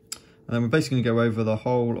 And then we're basically going to go over the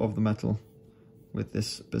whole of the metal with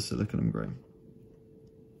this Basilicanum Grey.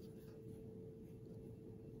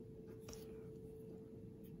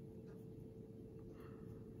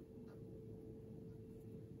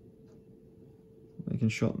 Making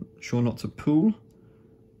sure not to pool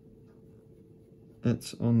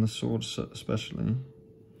it on the sword especially,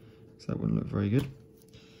 because that wouldn't look very good.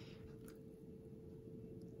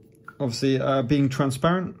 obviously being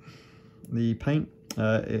transparent, the paint,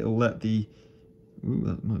 it'll let the, ooh,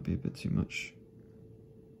 that might be a bit too much.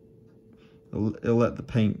 It'll let the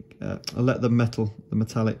paint, it'll let the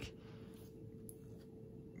metallic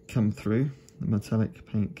come through, the metallic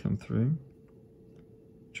paint come through,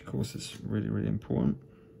 which of course is really, really important.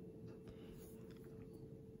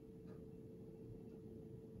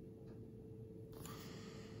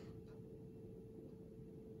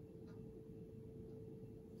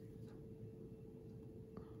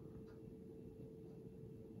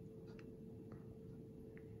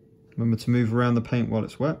 Remember to move around the paint while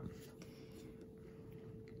it's wet.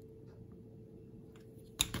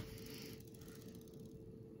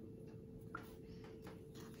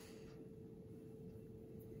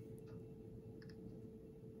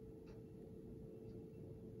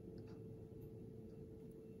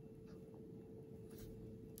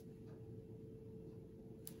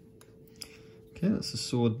 Okay, that's the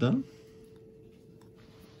sword done.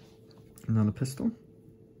 Now the pistol.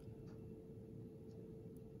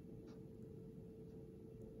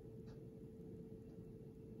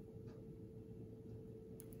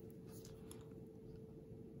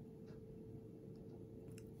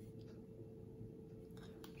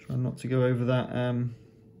 Try not to go over that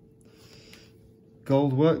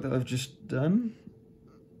gold work that I've just done.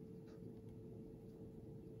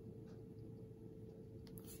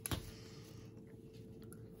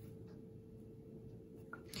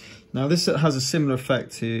 Now this has a similar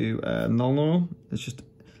effect to null oil. It's just,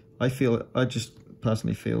 I just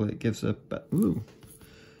personally feel it gives a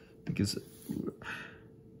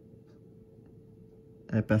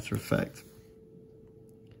better effect,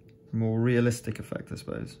 more realistic effect, I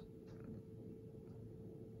suppose,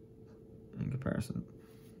 in comparison.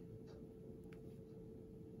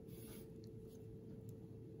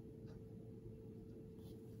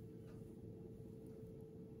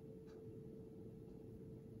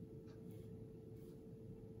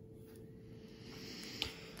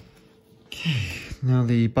 Now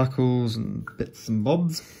the buckles and bits and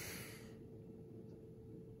bobs.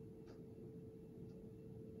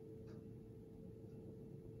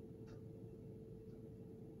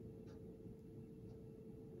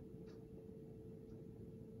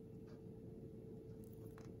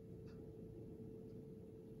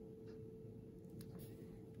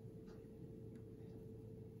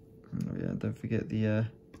 Oh yeah, don't forget the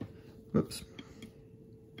whoops.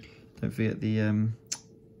 Don't forget the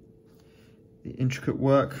intricate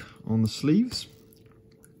work on the sleeves.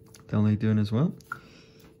 Down there doing as well.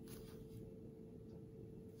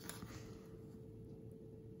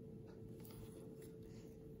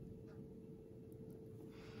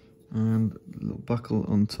 And a little buckle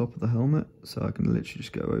on top of the helmet, so I can literally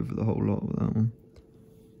just go over the whole lot with that one.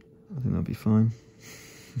 I think that'll be fine.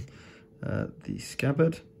 The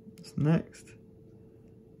scabbard is next.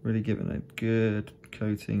 Really giving a good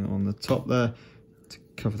coating on the top there to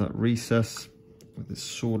cover that recess with this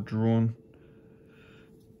sword drawn.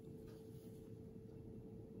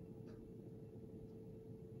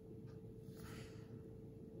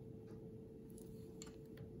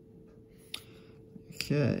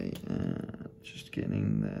 Okay, just getting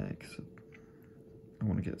in there because I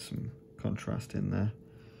want to get some contrast in there.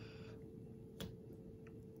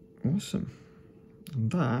 Awesome.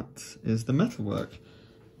 And that is the metalwork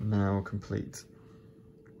now complete.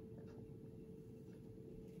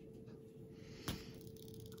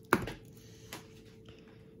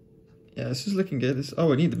 Yeah, this is looking good.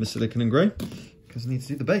 Oh, I need the Basilicanum Grey because I need to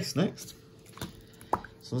do the base next.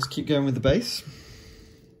 So let's keep going with the base.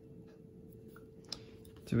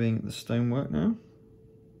 Doing the stonework now.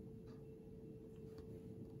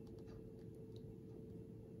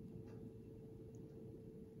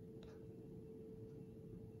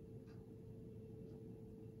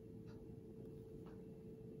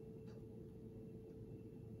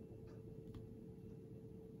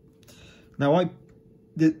 Now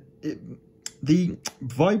the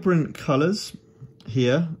vibrant colours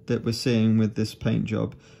here that we're seeing with this paint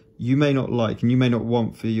job, you may not like and you may not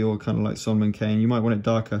want for your kind of like Solomon Kane. You might want it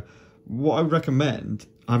darker. What I recommend,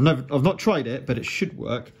 I've not tried it, but it should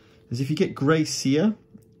work, is if you get grey cere,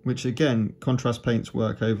 which again contrast paints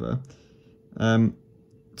work over,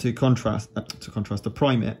 to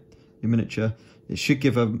prime it in miniature, it should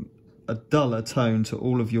give a duller tone to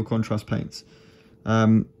all of your contrast paints.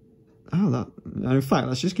 In fact,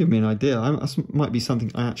 that's just giving me an idea. That might be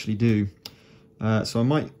something I actually do. So I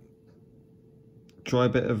might try a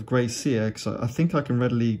bit of grey cere, because I think I can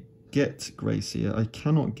readily get grey cere. I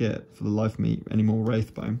cannot get, for the life of me, any more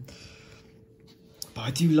Wraithbone. But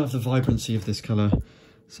I do love the vibrancy of this colour,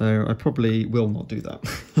 so I probably will not do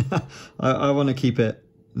that. I want to keep it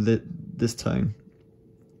this tone.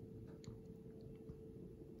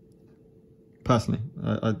 Personally,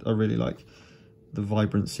 I really like the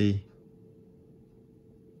vibrancy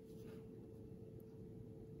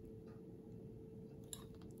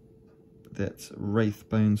that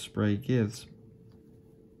Wraithbone spray gives.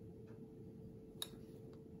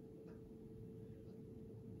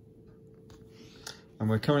 And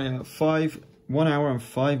we're currently at 1 hour and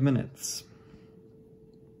 5 minutes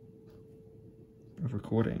of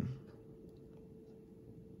recording.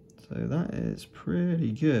 So that is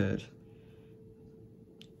pretty good.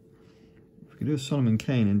 If we could do a Solomon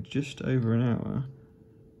Kane in just over an hour,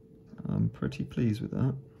 I'm pretty pleased with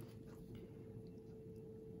that.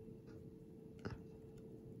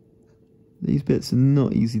 These bits are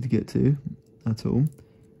not easy to get to at all.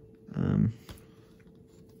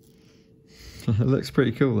 It looks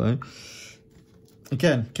pretty cool though.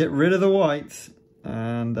 Again, get rid of the white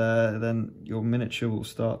and then your miniature will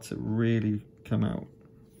start to really come out.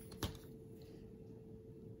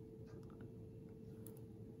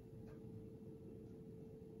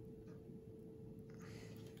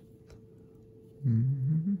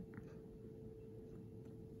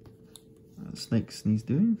 Snake sneeze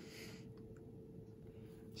doing.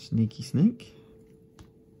 Sneaky snake.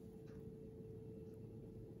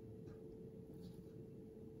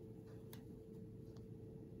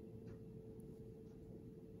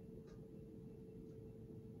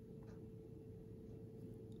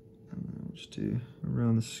 And then we'll just do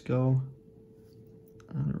around the skull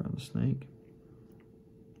and around the snake.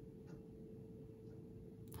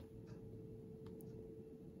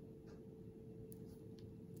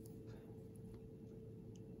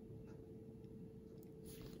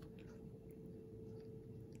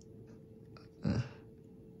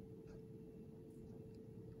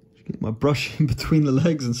 Get my brush in between the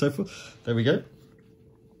legs and so forth. There we go.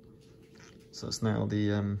 So that's now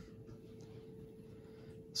the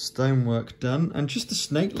stonework done, and just the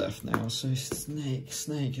snake left now. So snake.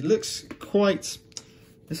 It looks quite.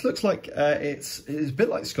 This looks like it's a bit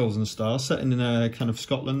like Skulls and Stars, set in a kind of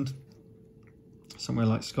Scotland, somewhere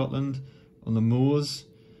like Scotland, on the moors.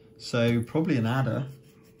 So probably an adder.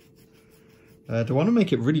 Do I want to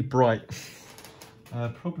make it really bright?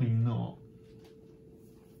 Probably not.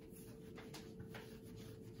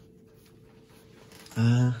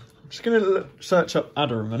 I'm just going to search up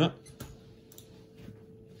adder a minute.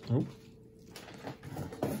 Oh.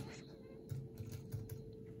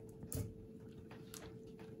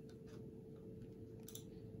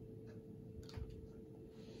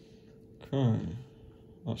 Okay,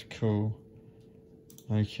 that's cool.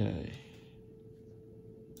 Okay.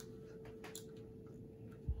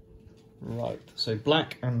 Right, so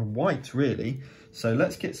black and white really. So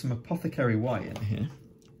let's get some apothecary white in here.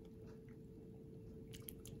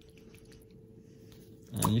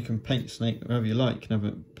 You can paint snake however you like. You can have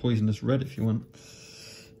it poisonous red if you want.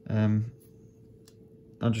 I'm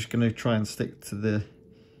just going to try and stick to the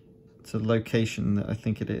location that I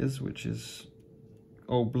think it is, which is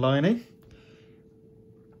Old Bliney.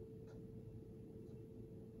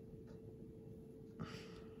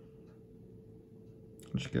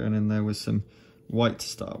 I'm just going in there with some white to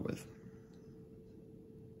start with.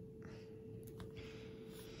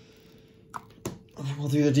 And then we'll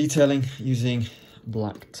do the detailing using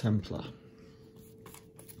Black Templar.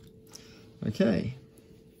 Okay.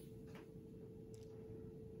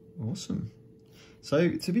 Awesome. So,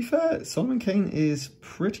 to be fair, Solomon Kane is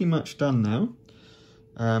pretty much done now.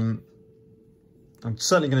 I'm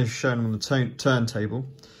certainly going to show him on the turntable,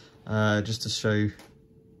 just to show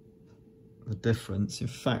the difference. In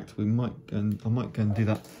fact, I might go and do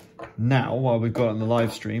that now while we've got it on the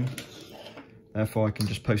live stream. Therefore, I can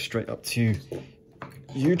just post straight up to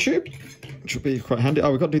YouTube, which will be quite handy.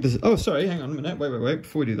 Oh, we've got to do this. Oh, sorry, hang on a minute. Wait.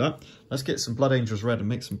 Before we do that, let's get some Blood Angels Red and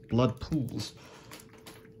make some blood pools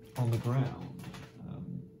on the ground.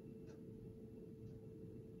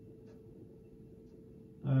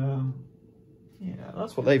 Yeah,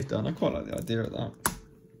 that's what they've done. I quite like the idea of that.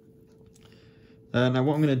 Now,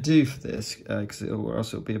 what I'm going to do for this, or else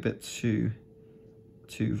it'll be a bit too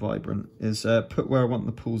vibrant, is put where I want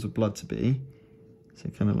the pools of blood to be. So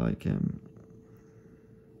kind of like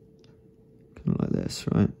this,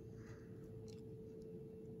 right?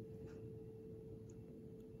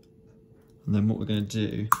 And then what we're going to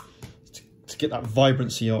do to get that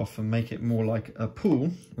vibrancy off and make it more like a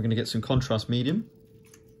pool, we're going to get some contrast medium.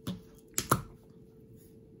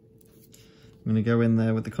 I'm going to go in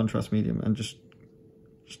there with the contrast medium and just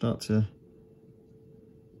start to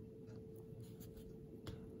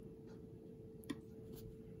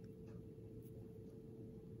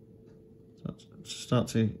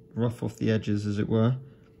rough off the edges, as it were.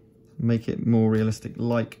 make it more realistic,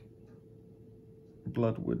 like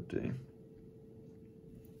blood would do.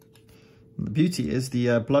 And the beauty is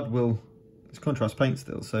the blood it's contrast paint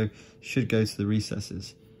still, so should go to the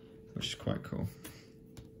recesses, which is quite cool.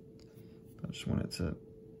 I just want it to...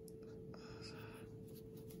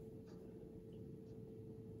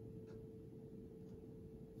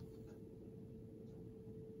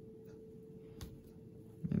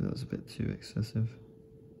 Maybe that was a bit too excessive.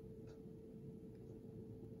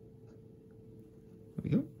 There we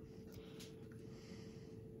go.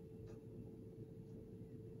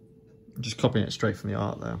 I'm just copying it straight from the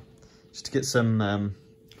art there, just to get some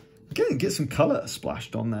again, get some colour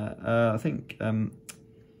splashed on there. I think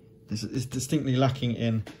it's distinctly lacking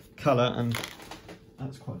in colour, and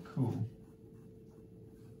that's quite cool.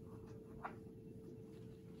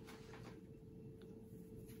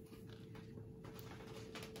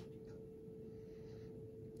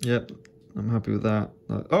 Yep, I'm happy with that.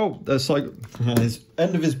 Oh, there's his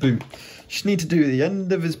end of his boot. Just need to do the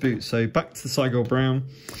end of his boot. So back to the Cygor Brown.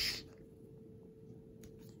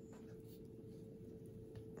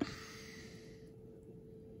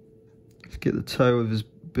 Let's get the toe of his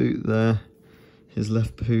boot there. His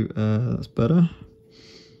left boot, that's better.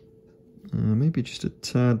 Maybe just a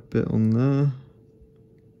tad bit on there.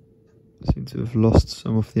 Seem to have lost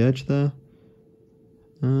some off the edge there.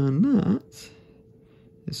 And that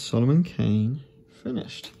is Solomon Kane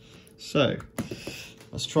finished. So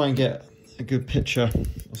let's try and get a good picture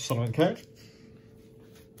of Solomon Kane.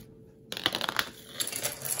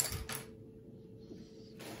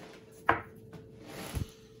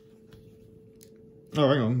 Oh,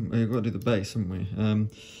 hang on, we've got to do the base, haven't we? I'm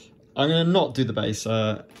going to not do the base,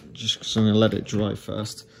 just because I'm going to let it dry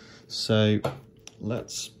first. So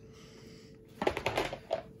let's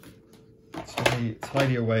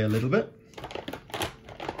tidy away a little bit.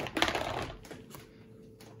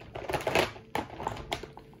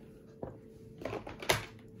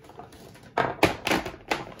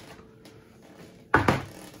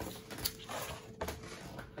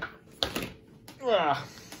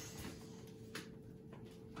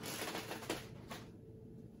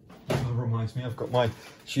 Reminds me, I've got my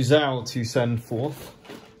Citadel to send forth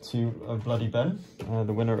to Bloody Ben,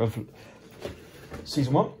 the winner of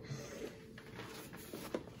Season 1.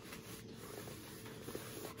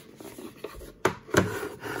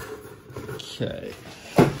 Okay.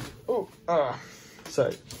 Oh,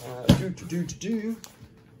 so,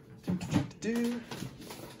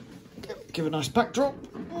 give a nice backdrop.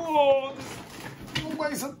 Oh,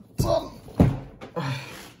 always a ton.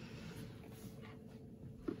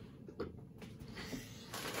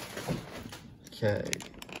 Okay.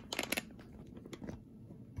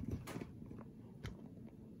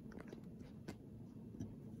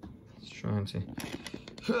 Just trying to get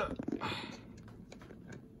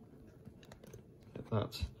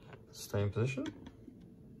that stay in position.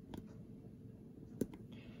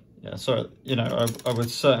 Yeah, so you know, I would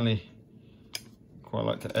certainly quite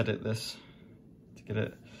like to edit this to get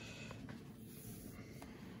it.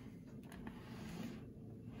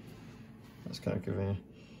 That's kind of giving.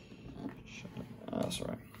 That's all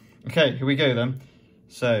right. Okay, here we go then.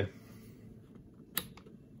 So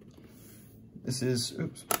this is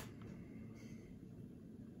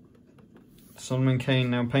Solomon Kane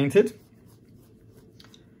now painted.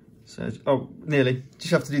 So nearly.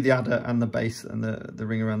 Just have to do the adder and the base and the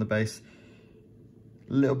ring around the base.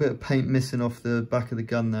 A little bit of paint missing off the back of the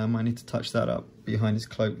gun there. Might need to touch that up behind his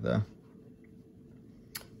cloak there.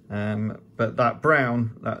 But that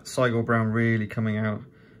brown, that Cygor Brown, really coming out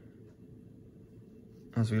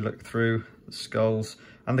as we look through the skulls,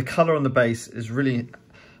 and the colour on the base is really,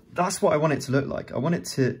 that's what I want it to look like. I want it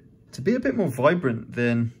to be a bit more vibrant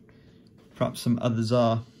than perhaps some others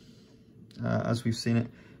are, as we've seen it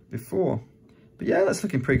before. But yeah, that's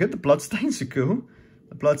looking pretty good. The blood stains are cool.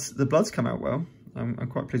 The blood's come out well. I'm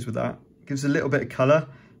quite pleased with that. Gives a little bit of colour,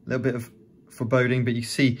 a little bit of foreboding, but you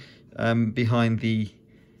see behind the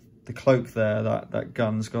cloak there, that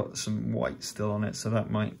gun's got some white still on it, so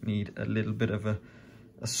that might need a little bit of a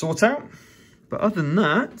sort out. But other than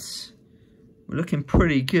that, we're looking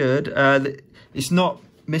pretty good. It's not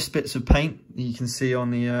missed bits of paint that you can see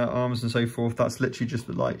on the arms and so forth. That's literally just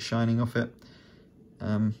the light shining off it.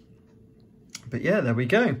 But yeah, there we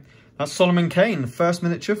go. That's Solomon Kane, the first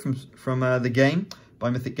miniature from the game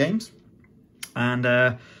by Mythic Games. And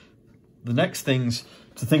the next things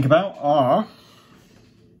to think about are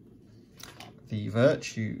the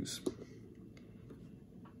virtues.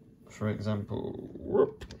 For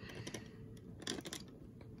example,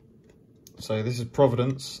 so this is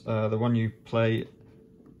Providence, the one you play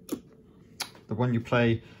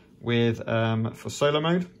with for solo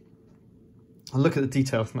mode. And look at the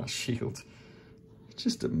detail from that shield.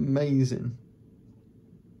 Just amazing.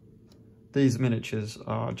 These miniatures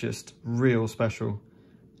are just real special.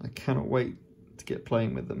 I cannot wait to get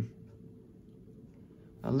playing with them.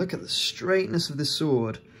 And look at the straightness of this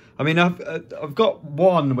sword. I mean, I've got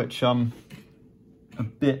one which I'm a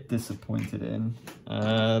bit disappointed in.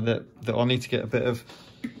 That I'll need to get a bit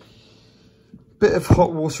of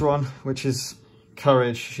hot water on, which is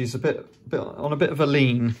Courage. She's on a bit of a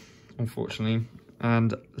lean, unfortunately.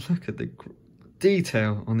 And look at the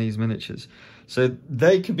detail on these miniatures. So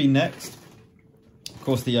they could be next. Of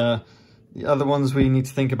course, the other ones we need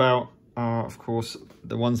to think about are, of course,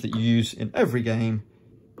 the ones that you use in every game,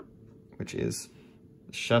 which is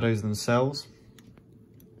the shadows themselves.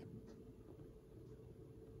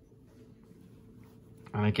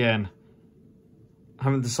 And again, I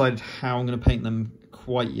haven't decided how I'm going to paint them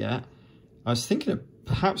quite yet. I was thinking of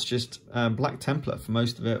perhaps just Black Templar for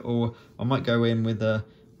most of it, or I might go in with a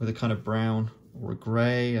kind of brown or a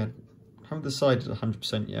grey. I haven't decided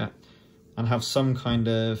 100% yet, and have some kind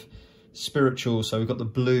of spiritual. So we've got the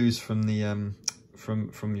blues from the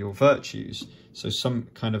from your virtues. So some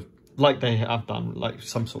kind of, like they have done, like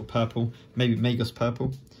some sort of purple, maybe Magus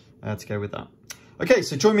purple, to go with that. Okay,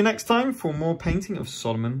 so join me next time for more painting of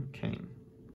Solomon Kane.